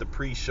didn't count the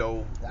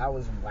pre-show. That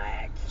was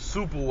whack.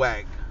 Super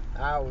whack.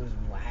 That was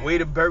whack. Way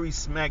to bury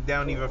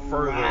Smackdown even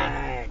further.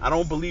 Whack. I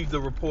don't believe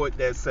the report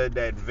that said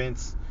that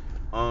Vince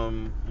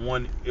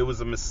won. It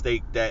was a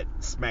mistake that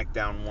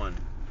Smackdown won.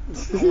 I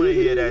don't want to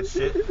hear that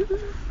shit.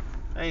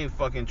 That ain't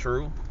fucking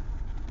true.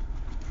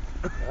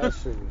 That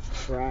shit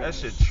was trash. That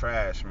shit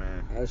trash,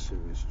 man. That shit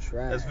was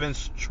trash. That's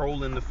Vince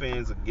trolling the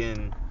fans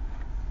again,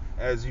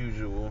 as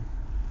usual.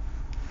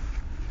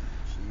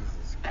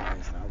 Jesus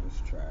Christ, that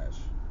was trash.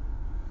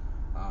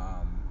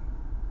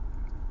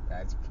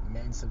 That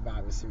men's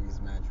Survivor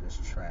Series match was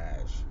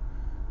trash.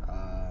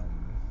 It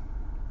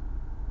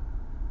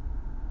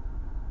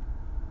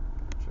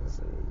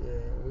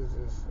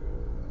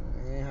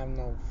didn't have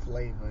no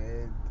flavor.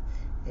 It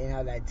didn't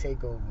have that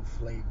takeover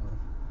flavor.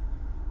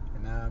 You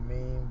know what I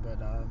mean? But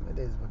it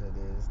is what it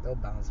is. They'll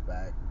bounce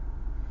back.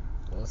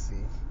 We'll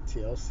see.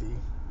 TLC.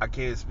 I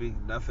can't speak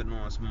nothing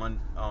on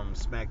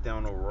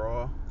Smackdown or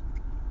Raw.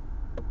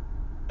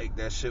 Like,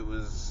 that shit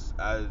was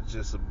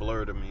just a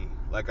blur to me.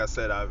 Like I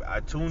said, I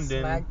tuned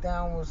in.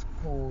 Smackdown was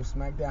cool.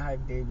 Smackdown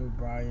had Daniel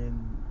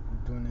Bryan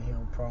doing the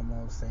heel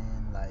promo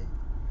saying, like,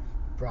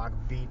 Brock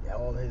beat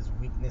all his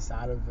weakness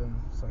out of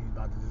him, so he's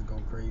about to just go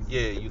crazy.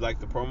 Yeah, you like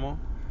the promo?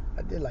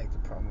 I did like the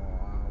promo.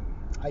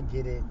 I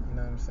get it, you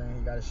know what I'm saying?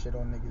 He got to shit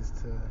on niggas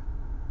to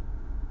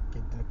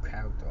get the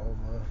character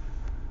over.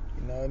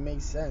 You know, it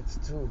makes sense,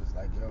 too. It's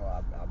like, yo,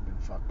 I've been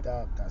fucked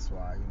up. That's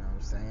why, you know what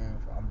I'm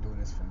saying? I'm doing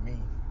this for me.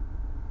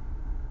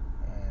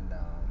 And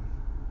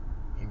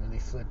he really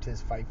flipped his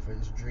fight for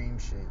his dream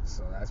shit,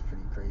 so that's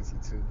pretty crazy,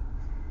 too.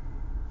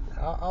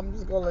 I'm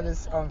just going to let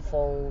this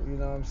unfold, you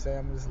know what I'm saying?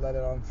 I'm just let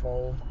it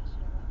unfold.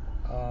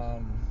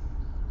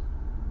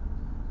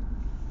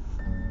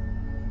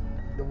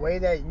 The way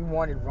that you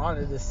wanted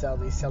Ronda to sell,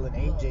 they selling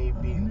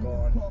AJ being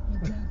gone.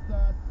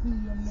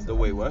 The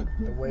way what?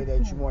 The way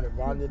that you wanted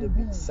Ronda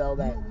to sell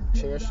that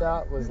chair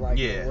shot was like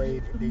the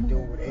way they do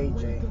it with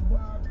AJ.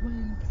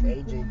 If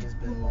AJ just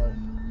been low.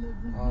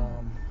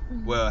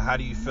 Well, how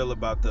do you feel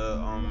about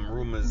the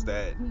rumors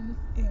that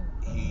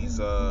he's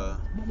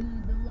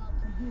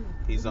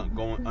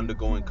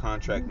undergoing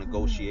contract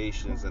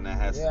negotiations, and that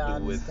has to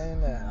do with...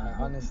 I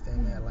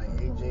understand that. Like,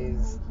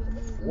 AJ's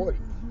 40.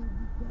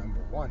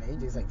 Number one,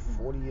 AJ's like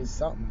 40 or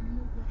something.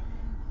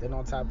 Then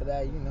on top of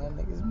that, you know,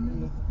 niggas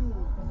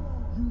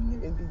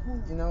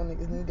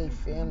need their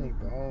family,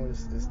 bro.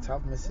 It's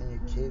tough missing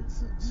your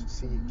kids.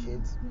 See your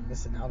kids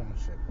missing out on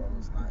shit, bro.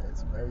 It's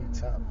very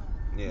tough.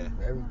 Yeah.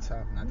 Very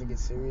tough. Not to get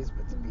serious,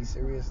 but to be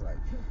serious, like,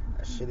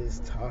 that shit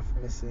is tough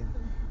missing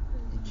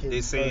your kids.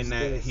 They're saying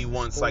that he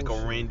wants like a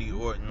Randy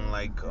Orton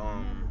like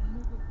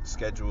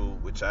schedule,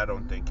 which I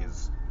don't think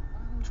is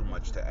too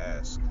much to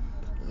ask.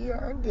 He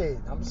earned it.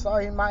 I'm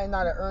sorry, he might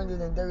not have earned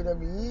it in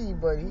WWE,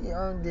 but he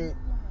earned it.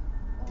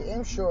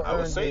 Damn sure earned it. I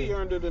would say he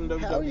earned it in WWE.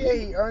 Hell yeah,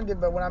 he earned it,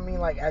 but when I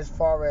mean, like, as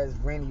far as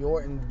Randy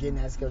Orton getting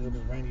that schedule,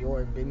 because Randy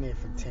Orton been there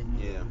for 10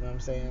 years, you know what I'm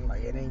saying?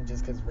 Like, it ain't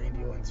just because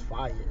Randy Orton's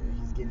fired.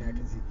 He's getting that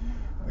because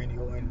Randy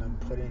Orton done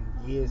put in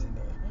years in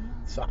there.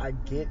 So I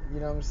get, you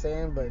know what I'm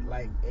saying? But,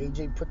 like,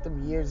 AJ put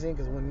them years in,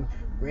 because when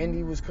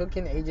Randy was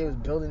cooking, AJ was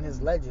building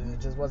his legend. It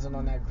just wasn't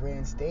on that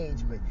grand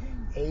stage, but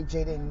AJ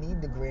didn't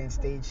need the grand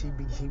stage. He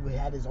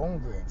had his own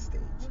grand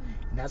stage.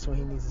 And that's when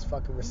he needs his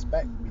fucking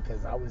respect,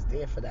 because I was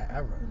there for that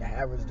era. That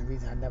era is the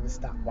reason I never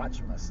stopped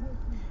watching wrestling.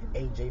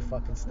 AJ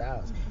fucking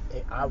Styles.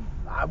 I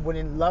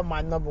wouldn't love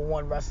my number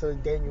one wrestler,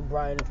 Daniel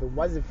Bryan, if it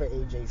wasn't for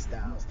AJ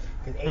Styles.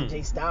 Because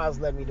AJ Styles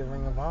led me to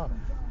Ring of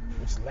Honor,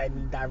 which led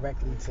me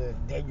directly to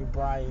Daniel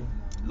Bryan.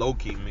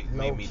 Low-key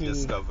made me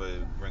discover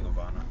Ring of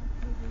Honor.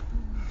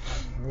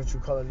 What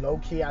you call it,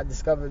 low-key, I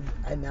discovered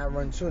in that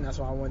run too, and that's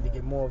why I wanted to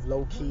get more of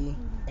low-key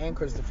and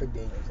Christopher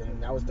Daniels,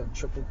 and that was the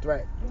triple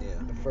threat,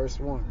 the first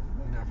one,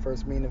 in our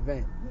first main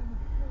event.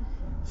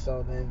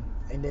 So then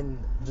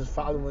just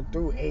following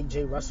through,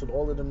 AJ wrestled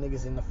all of them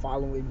niggas in the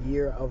following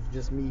year of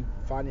just me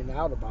finding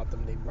out about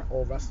them. They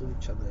all wrestled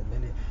each other, and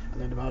then I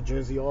learned about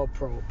Jersey All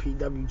Pro,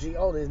 PWG.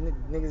 Oh, there's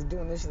niggas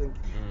doing this shit.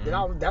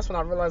 Then that's when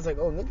I realized, like,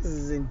 oh, niggas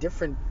is in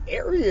different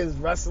areas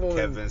wrestling.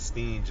 Kevin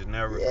Steen,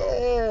 Generico.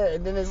 Yeah,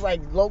 and then it's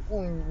like local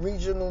and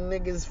regional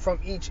niggas from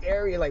each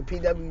area. Like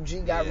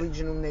PWG got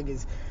regional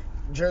niggas.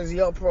 Jersey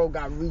All Pro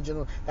got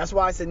regional. That's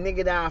why it's a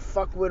nigga that I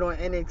fuck with on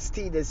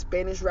NXT. The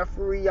Spanish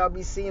referee y'all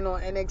be seeing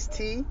on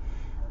NXT.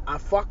 I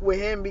fuck with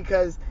him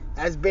because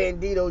that's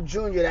Bandito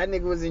Jr. That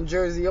nigga was in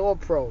Jersey All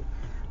Pro.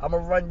 I'ma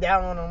run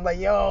down on him like,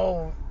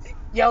 yo,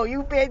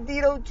 you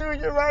Bandito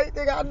Jr., right?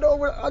 Nigga, I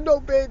know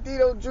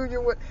Bandito Jr.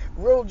 What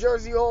real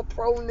Jersey All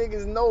Pro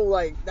niggas know.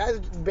 Like, that's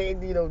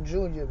Bandito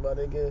Jr., my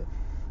nigga.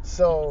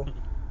 So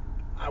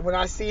when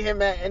I see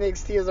him at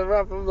NXT as a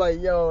ref, I'm like,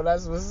 yo,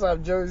 that's what's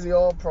up, Jersey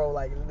All Pro.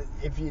 Like,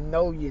 if you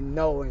know, you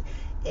know.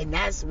 And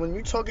that's, when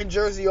you're talking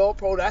Jersey All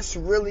Pro, that's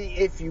really,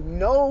 if you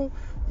know,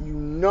 you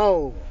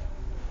know.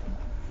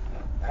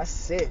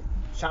 That's it.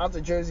 Shout out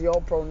to Jersey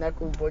Old Pro,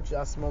 Neckel Butcher.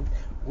 I smoked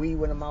weed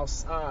with him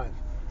outside.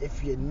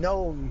 If you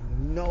know, you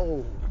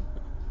know.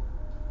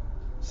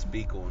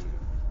 Speak on it.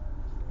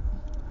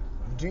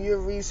 Do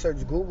your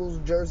research. Google's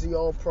Jersey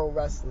All Pro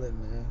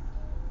Wrestling, man.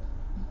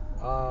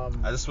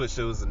 I just wish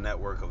it was a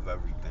network of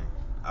everything.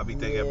 I be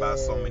thinking about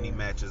so many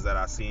matches that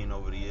I seen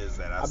over the years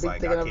that I be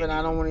thinking of it.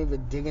 I don't want to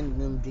even dig into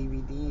them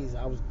DVDs.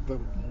 But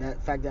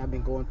that fact that I've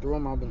been going through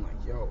them, I've been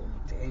like, yo,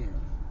 damn,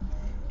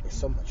 there's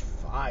so much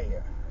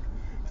fire.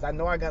 Cause I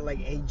know I got like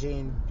AJ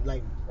and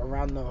like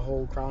around the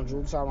whole Crown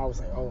Jewel time. I was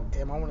like, oh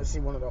damn, I want to see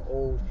one of the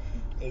old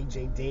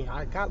AJ Day.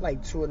 I got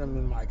like 2 of them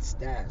in my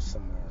stash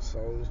somewhere. So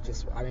it was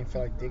just I didn't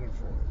feel like digging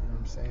for it. You know what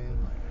I'm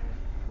saying? Like,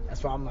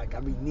 that's why I'm like, I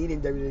be needing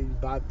WWE to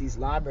buy these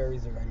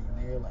libraries already,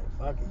 and they're like,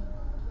 fuck it.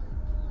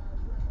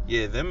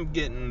 Yeah, them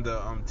getting the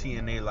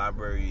TNA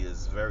library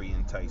is very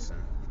enticing.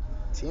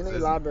 TNA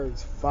library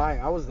is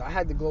fire. I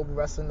had the Global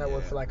Wrestling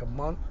Network for like a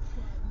month.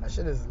 That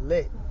shit is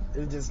lit. It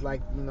was just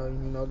like, you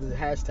know the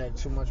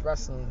hashtag too much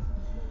wrestling.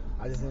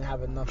 I just didn't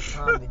have enough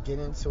time to get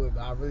into it,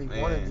 but I really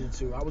wanted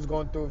to. I was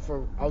going through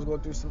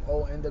some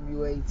old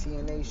NWA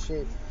TNA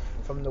shit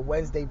from the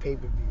Wednesday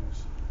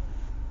pay-per-views.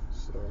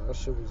 So that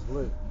shit was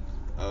lit.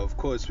 Of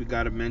course, we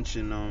gotta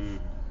mention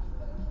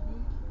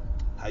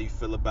how you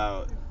feel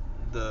about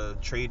the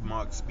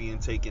trademarks being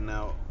taken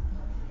out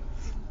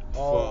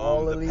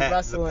all for Elite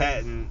Wrestling. The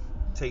patent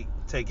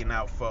taken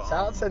out for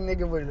shout out to a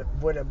nigga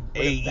with a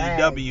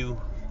AEW.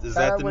 Bag. Is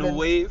that the new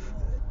wave?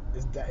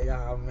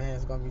 Oh man,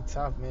 it's gonna be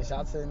tough, man. Shout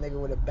out to the nigga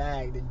with a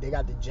bag. They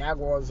got the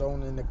Jaguar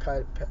zone in the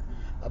cut,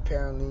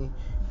 apparently.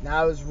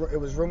 Now it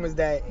was rumors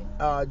that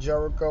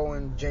Jericho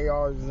and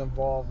JR was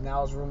involved.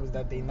 Now it's rumors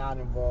that they not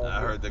involved.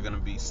 I heard they're gonna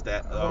be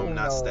staff.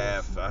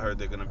 I heard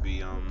they're gonna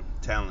be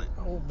talent.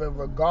 Oh, but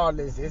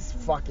regardless, it's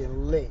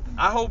fucking lit.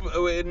 I hope,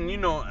 and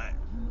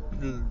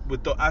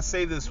I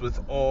say this with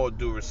all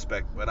due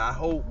respect, but I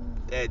hope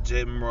that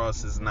Jim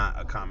Ross is not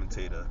a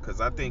commentator,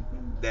 because I think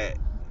that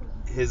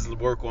his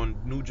work on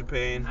New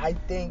Japan, I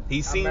think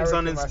he seems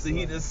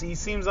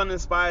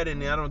uninspired,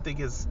 and I don't think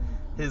his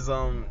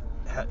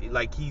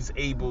like he's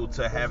able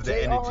to have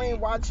the energy. JR ain't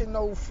watching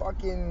no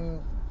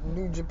fucking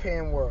New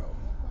Japan World.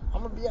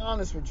 I'm gonna be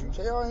honest with you.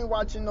 JR ain't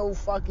watching no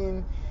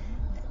fucking.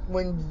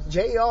 When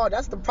JR,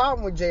 that's the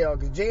problem with JR,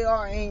 because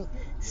JR ain't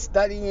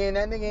studying.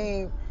 That nigga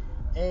ain't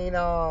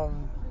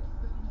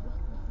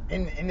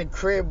in the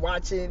crib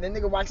watching. That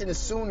nigga watching the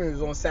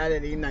Sooners on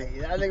Saturday night.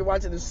 That nigga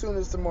watching the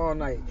Sooners tomorrow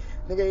night.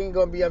 Nigga ain't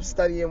gonna be up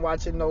studying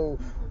watching no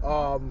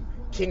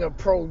King of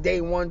Pro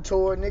Day 1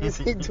 tour.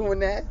 Niggas ain't doing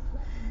that.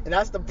 And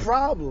that's the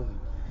problem.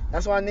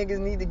 That's why niggas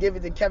need to give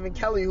it to Kevin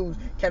Kelly,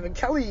 Kevin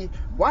Kelly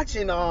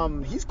watching,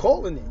 he's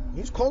calling it.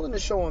 He's calling the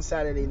show on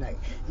Saturday night.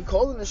 He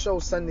calling the show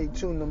Sunday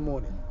 2 in the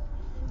morning.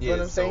 You know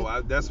what I'm saying?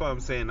 That's what I'm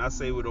saying. I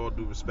say with all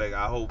due respect,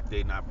 I hope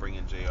they not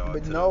bringing JR.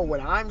 But no, what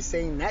I'm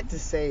saying, not to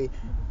say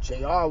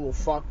JR will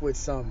fuck with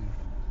some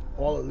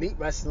All Elite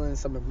Wrestling,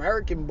 some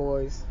American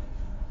boys.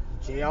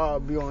 JR will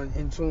be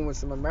in tune with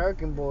some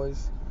American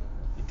boys.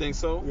 You think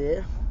so?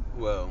 Yeah.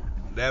 Well,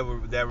 that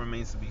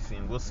remains to be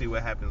seen. We'll see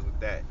what happens with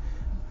that.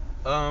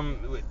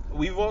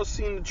 We've all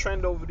seen the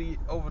trend over the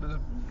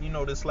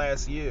this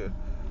last year.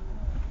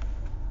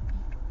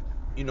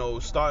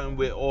 Starting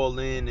with All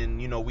In,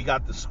 and we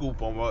got the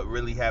scoop on what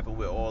really happened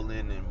with All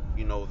In, and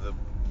the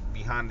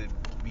behind the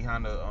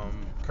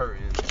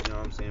curtain. You know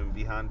what I'm saying?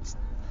 Behind.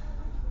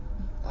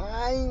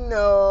 I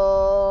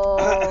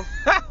know.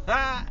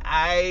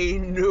 I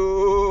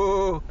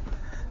knew.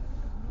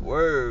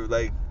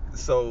 Word,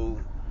 so.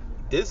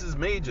 This is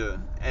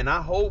major, and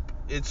I hope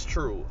it's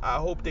true. I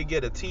hope they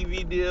get a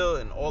TV deal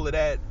and all of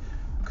that,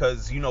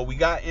 because, we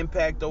got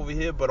Impact over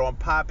here, but on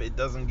Pop, it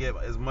doesn't get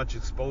as much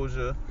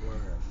exposure.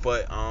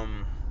 But, I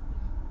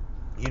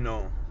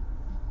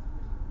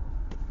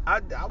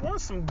want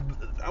some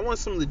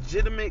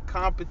legitimate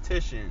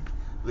competition.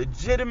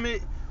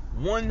 Legitimate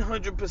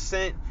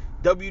 100%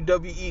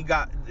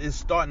 WWE is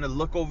starting to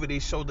look over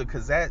their shoulder,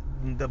 because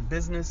the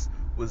business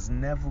was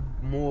never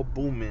more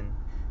booming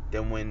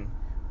than when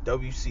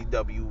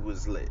WCW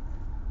was lit,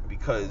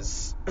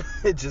 because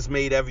it just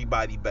made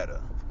everybody better.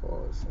 Of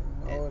course,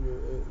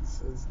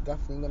 it's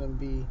definitely gonna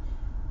be.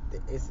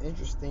 It's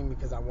interesting,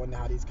 because I wonder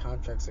how these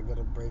contracts are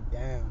gonna break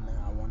down, and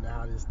I wonder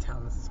how this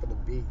talent is gonna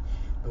be.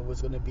 But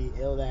what's gonna be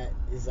ill that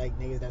is like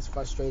niggas that's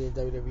frustrated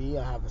WWE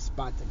will have a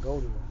spot to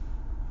go to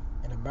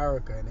in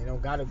America, and they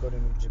don't gotta go to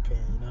New Japan.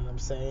 You know what I'm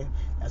saying?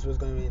 That's what's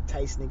gonna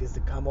entice niggas to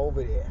come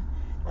over there.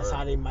 That's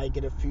how they might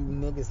get a few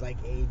niggas like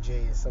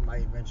AJ and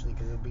somebody eventually,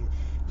 because it'll be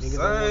niggas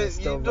that want to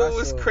still wrestle.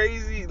 What's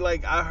crazy?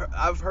 Like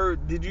I've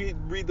heard. Did you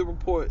read the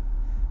report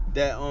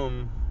that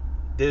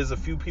there's a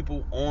few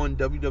people on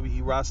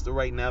WWE roster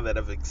right now that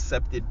have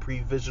accepted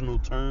provisional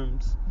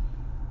terms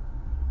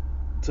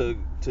to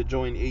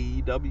join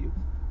AEW?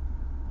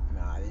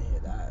 Nah, I didn't hear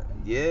that.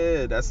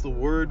 Yeah, that's the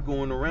word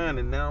going around,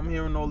 and now I'm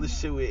hearing all this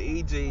shit with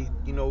AJ.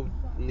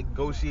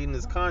 Negotiating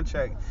his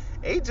contract.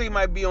 AJ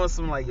might be on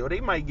some they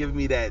might give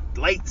me that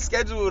light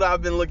schedule that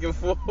I've been looking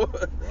for.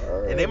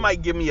 And they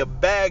might give me a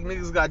bag.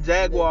 Niggas got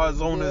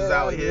Jaguars owners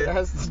out here.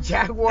 That's the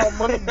Jaguar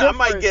money different.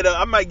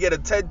 I might get a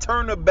Ted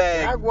Turner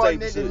bag. Jaguar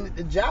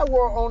the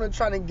Jaguar owner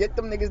trying to get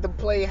them niggas to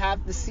play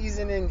half the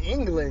season in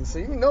England. So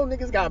you know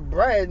niggas got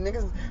bread.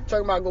 Niggas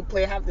talking about go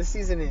play half the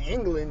season in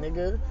England,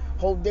 nigga.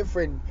 Whole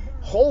different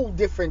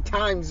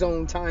time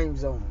zone.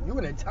 You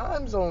in a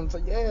time zone, so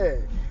yeah.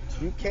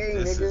 UK,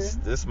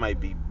 nigga. This might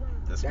be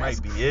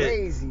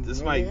crazy, it.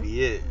 This nigga. might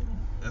be it.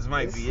 This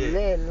might be it.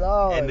 Lit,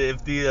 Lord. And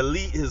if the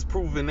elite has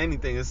proven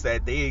anything, it's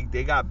that they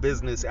got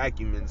business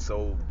acumen.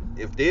 So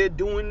if they're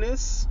doing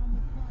this,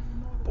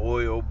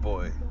 boy oh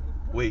boy,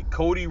 with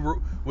Cody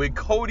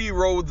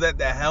Rhodes at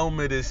the helm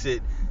of this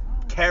shit,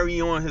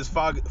 carry on his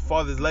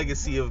father's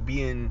legacy of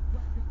being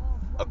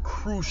a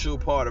crucial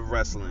part of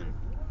wrestling.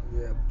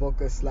 Yeah,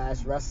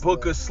 Booker/wrestler.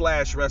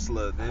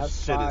 This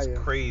That's shit fire. Is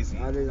crazy.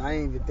 I didn't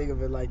even think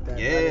of it like that.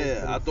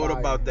 Yeah, I thought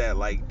about that.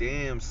 Like,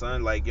 damn,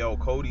 son. Like, yo,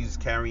 Cody's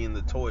carrying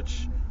the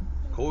torch.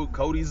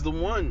 Cody's the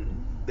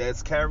one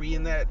that's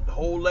carrying that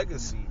whole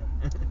legacy.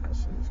 That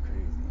shit is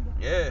crazy.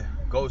 Yeah,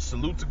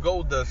 salute to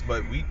Goldust,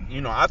 but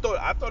I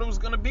thought it was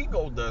gonna be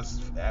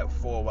Goldust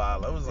for a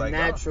while. I was like,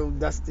 natural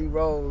Dustin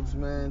Rhodes,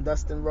 man,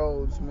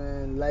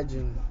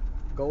 legend.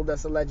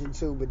 Goldust a legend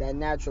too, but that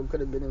natural could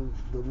have been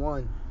the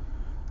one.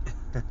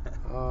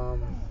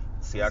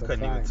 See, I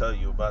couldn't even tell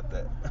you about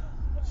that.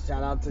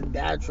 Shout out to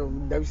Natural.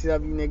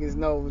 WCW niggas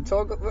know.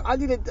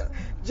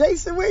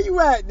 Jason, where you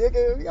at,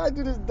 nigga? We gotta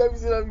do this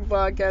WCW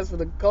podcast for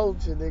the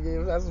culture,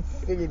 nigga. That's a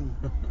figgity.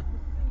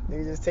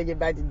 Nigga, just take it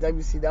back to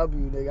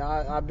WCW,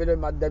 nigga. I've been in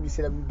my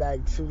WCW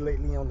bag too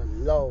lately on the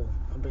low.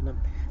 I've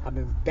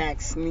been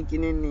back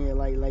sneaking in there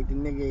like the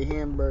nigga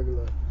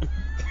Hamburglar.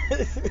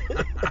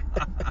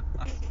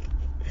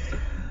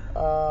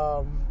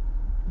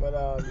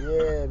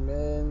 Yeah,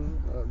 man.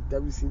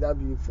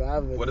 WCW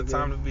forever. What a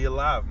time to be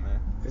alive, man.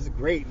 It's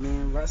great,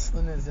 man.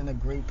 Wrestling is in a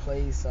great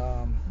place.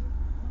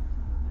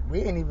 We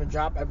didn't even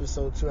drop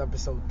episode 2,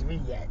 episode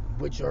 3 yet,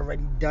 which are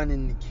already done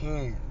in the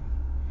can.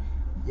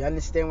 You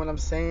understand what I'm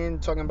saying?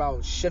 Talking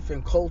about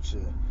shifting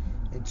culture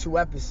in 2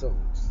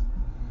 episodes.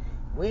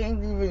 We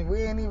ain't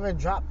even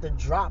dropped the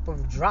drop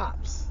of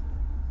drops.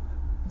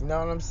 You know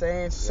what I'm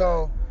saying? Yeah.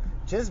 So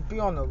just be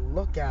on the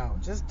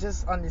lookout.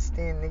 Just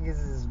understand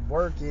niggas is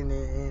working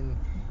and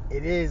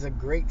it is a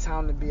great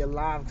time to be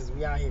alive because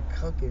we out here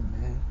cooking,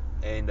 man.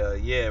 And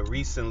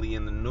recently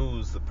in the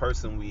news, the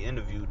person we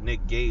interviewed,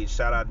 Nick Gage,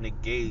 shout out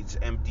Nick Gage,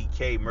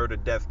 MDK, Murder,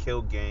 Death,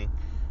 Kill Gang.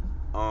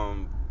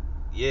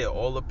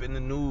 All up in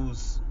the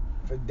news.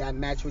 For that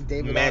match with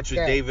David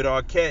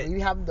Arquette. We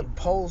have the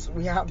pulse.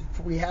 We have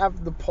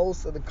the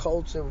pulse of the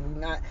culture.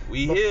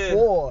 We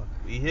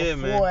here,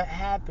 man. Before it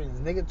happens,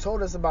 nigga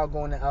told us about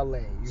going to LA.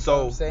 You know what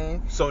I'm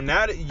saying? So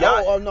now that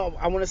y'all. Oh no,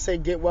 I want to say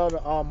get well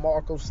to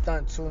Marco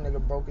Stunt too.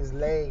 Nigga broke his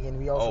leg, and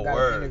we also got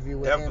an interview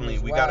with him. Definitely,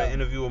 we got an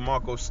interview with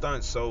Marco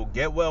Stunt. So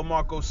get well,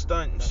 Marco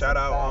Stunt. That's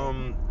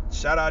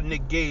Shout out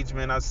Nick Gage,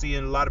 man. I see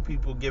a lot of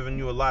people giving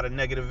you a lot of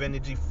negative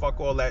energy. Fuck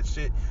all that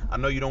shit. I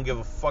know you don't give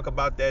a fuck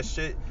about that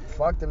shit.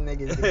 Fuck them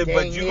niggas.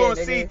 But you gonna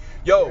see,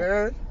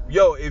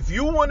 yo, if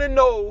you wanna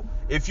know,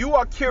 if you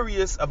are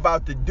curious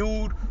about the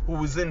dude who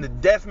was in the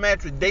death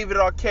match with David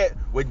Arquette,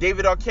 where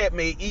David Arquette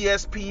made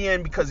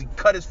ESPN because he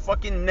cut his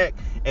fucking neck,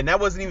 and that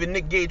wasn't even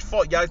Nick Gage's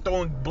fault. Y'all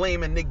throwing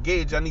blame at Nick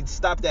Gage. I need to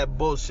stop that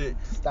bullshit.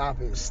 Stop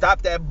it.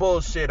 Stop that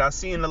bullshit. I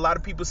seen a lot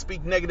of people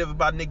speak negative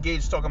about Nick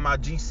Gage, talking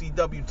about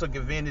GCW took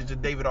advantage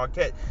of David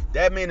Arquette.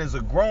 That man is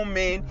a grown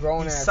man.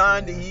 He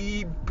signed. Man.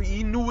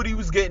 He knew what he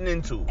was getting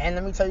into. And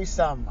let me tell you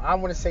something. I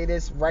want to say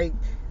this right.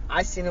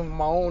 I seen him with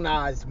my own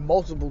eyes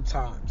multiple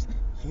times.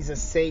 He's a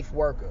safe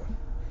worker.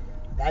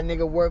 That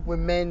nigga work with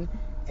men,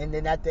 and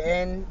then at the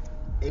end,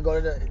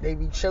 they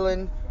be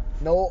chilling.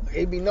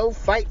 It be no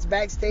fights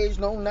backstage,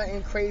 no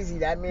nothing crazy.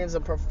 That man's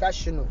a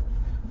professional,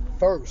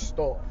 first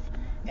off,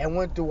 and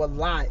went through a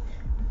lot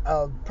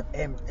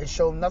and it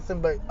showed nothing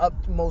but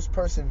utmost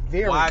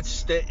perseverance.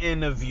 Watch the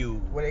interview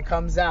when it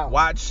comes out.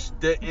 Watch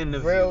the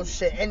interview. Real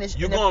shit.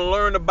 You're gonna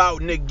learn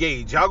about Nick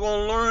Gage. Y'all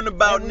gonna learn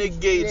about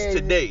Nick Gage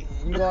today.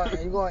 And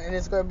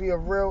it's gonna be a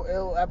real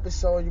ill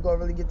episode. You're gonna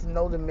really get to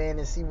know the man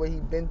and see what he's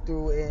been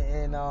through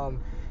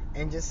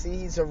and just see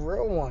he's a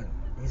real one.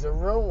 He's a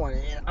real one.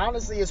 And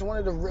honestly, it's one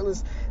of the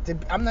realest.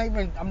 I'm not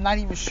even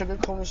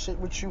sugarcoating shit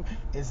with you.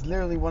 It's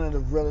literally one of the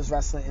realest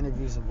wrestling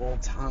interviews of all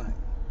time.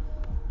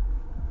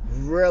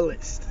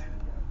 Realist.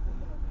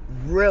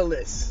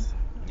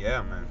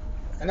 Yeah, man.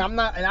 And I'm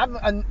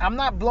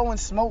not blowing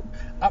smoke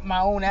up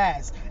my own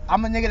ass.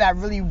 I'm a nigga that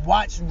really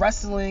watched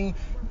wrestling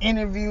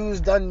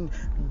interviews, done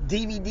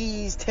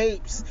DVDs,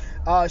 tapes,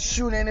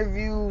 shoot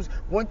interviews,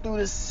 went through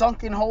the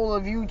sunken hole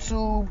of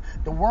YouTube,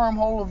 the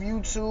wormhole of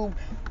YouTube.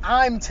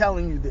 I'm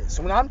telling you this.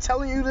 When I'm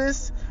telling you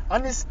this,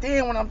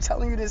 understand when I'm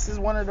telling you this is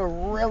one of the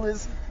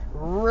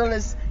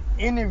realest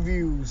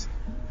interviews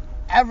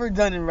ever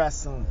done in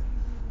wrestling.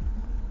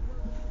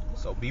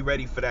 So be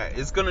ready for that.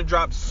 It's going to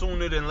drop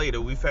sooner than later.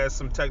 We've had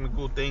some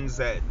technical things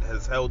that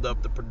has held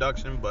up the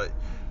production, but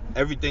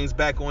everything's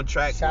back on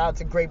track. Shout out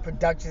to Great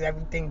Productions.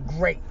 Everything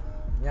great.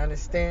 You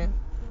understand?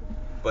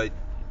 But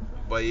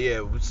But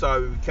yeah, we're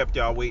sorry we kept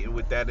y'all waiting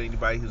with that.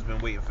 Anybody who's been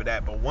waiting for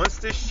that. But once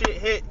this shit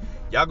hit,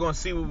 y'all gonna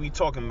see what we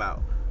talking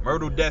about.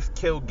 Myrtle Death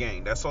Kill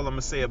Gang. That's all I'm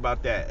gonna say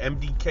about that.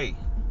 MDK.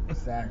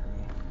 Exactly.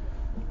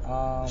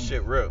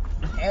 Shit real.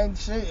 And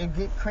shit, it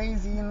get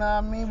crazy, you know what I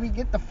mean? We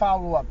get the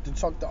follow-up to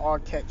talk the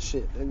Arquette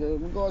shit. We're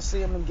gonna see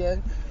him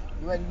again.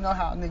 You already know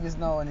how niggas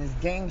know in his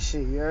gang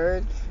shit, you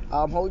heard?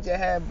 Hold your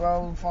head,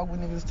 bro. Fuck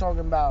what niggas talking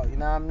about, you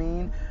know what I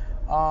mean?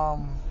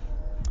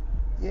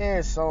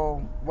 Yeah,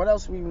 so what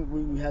else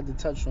we had to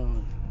touch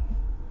on?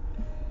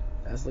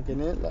 That's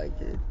looking it like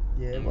it.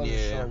 Yeah, it was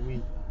a short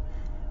week.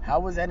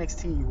 How was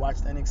NXT? You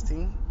watched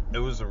NXT? It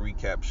was a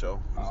recap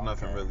show. There's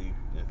nothing really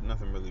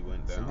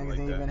went down. So niggas like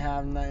didn't even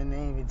have nothing. They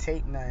didn't even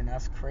tape nothing.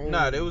 That's crazy.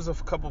 Nah, there was a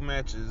couple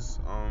matches.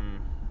 I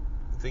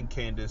think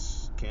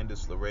Candice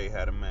LeRae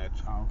had a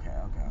match. Okay.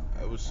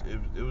 It was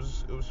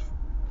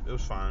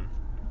fine.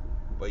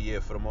 But yeah,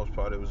 for the most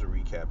part, it was a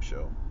recap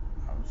show.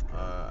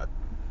 I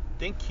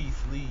think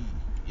Keith Lee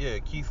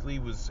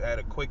had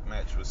a quick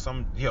match with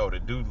some.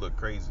 The dude looked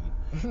crazy.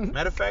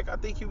 Matter of fact, I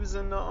think he was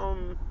in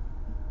the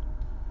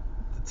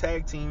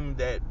tag team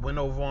that went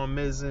over on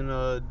Miz and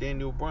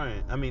Daniel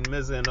Bryan. I mean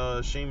Miz and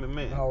Shane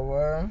McMahon. Oh,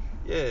 word?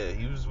 Yeah,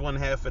 he was one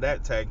half of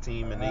that tag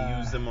team, and they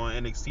used him on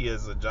NXT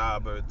as a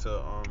jobber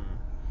to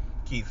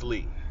Keith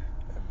Lee.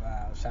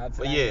 Wow, shout out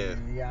to that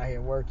nigga. He out here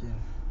working.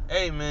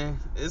 Hey man,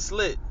 it's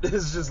lit.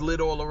 It's just lit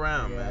all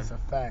around, man. Yeah, that's a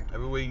fact.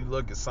 Everywhere you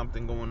look, it's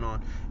something going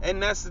on.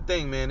 And that's the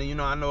thing, man. You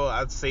know, I know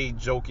I'd say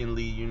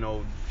jokingly,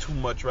 too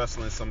much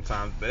wrestling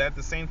sometimes, but at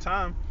the same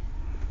time,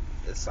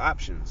 it's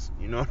options.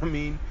 You know what I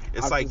mean?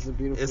 It's like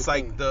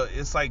NFL.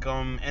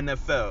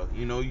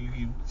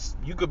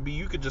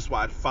 You could just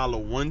follow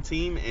one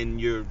team and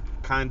you're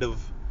kind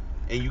of,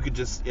 and you could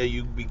just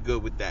you'd be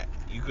good with that.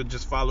 You could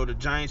just follow the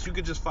Giants. You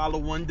could just follow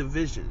one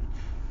division.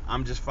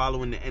 I'm just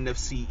following the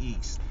NFC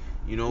East.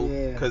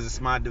 Because it's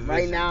my division.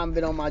 Right now, I've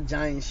been on my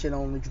Giants shit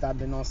only because I've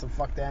been on some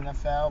fuck the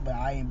NFL, but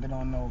I ain't been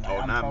on no.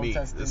 I'm not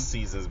protesting. Me. This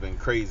season's been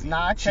crazy.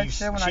 Nah, I catch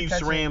shit when I catch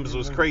Chiefs Rams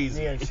was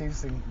crazy. Yeah,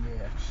 Chiefs.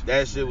 Yeah.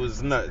 That shit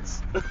was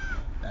nuts.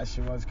 That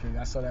shit was crazy.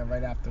 I saw that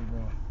right after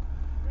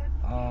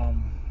Raw.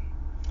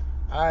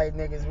 Alright,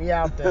 niggas, we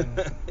out then.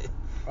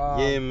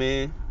 Yeah,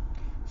 man.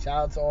 Shout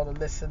out to all the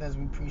listeners.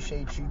 We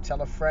appreciate you.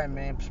 Tell a friend,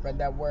 man. Spread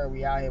that word.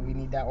 We out here. We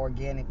need that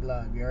organic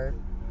love, you heard?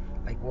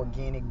 Like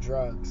organic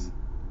drugs.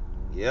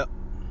 Yep.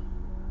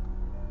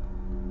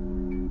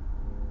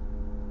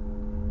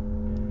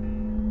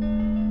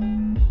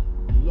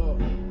 Look,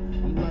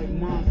 I'm like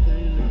monster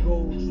in the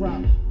gold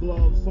trap.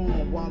 Gloves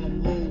on while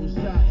I'm loading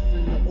shots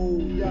in the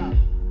old yacht.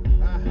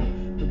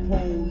 The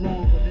pole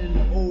longer than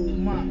the old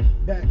mop.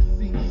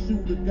 Backseat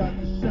shooter got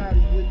the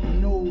shotty with the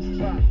nose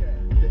drop.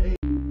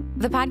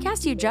 The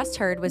podcast you just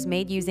heard was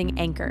made using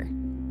Anchor.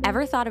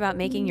 Ever thought about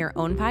making your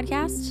own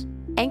podcast?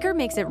 Anchor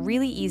makes it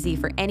really easy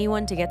for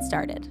anyone to get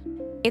started.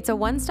 It's a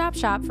one-stop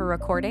shop for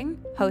recording,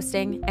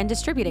 hosting, and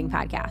distributing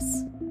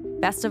podcasts.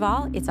 Best of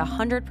all, it's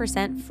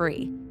 100%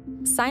 free.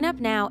 Sign up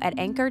now at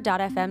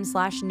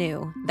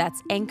anchor.fm/new.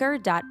 That's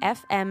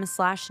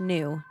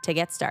anchor.fm/new to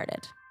get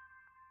started.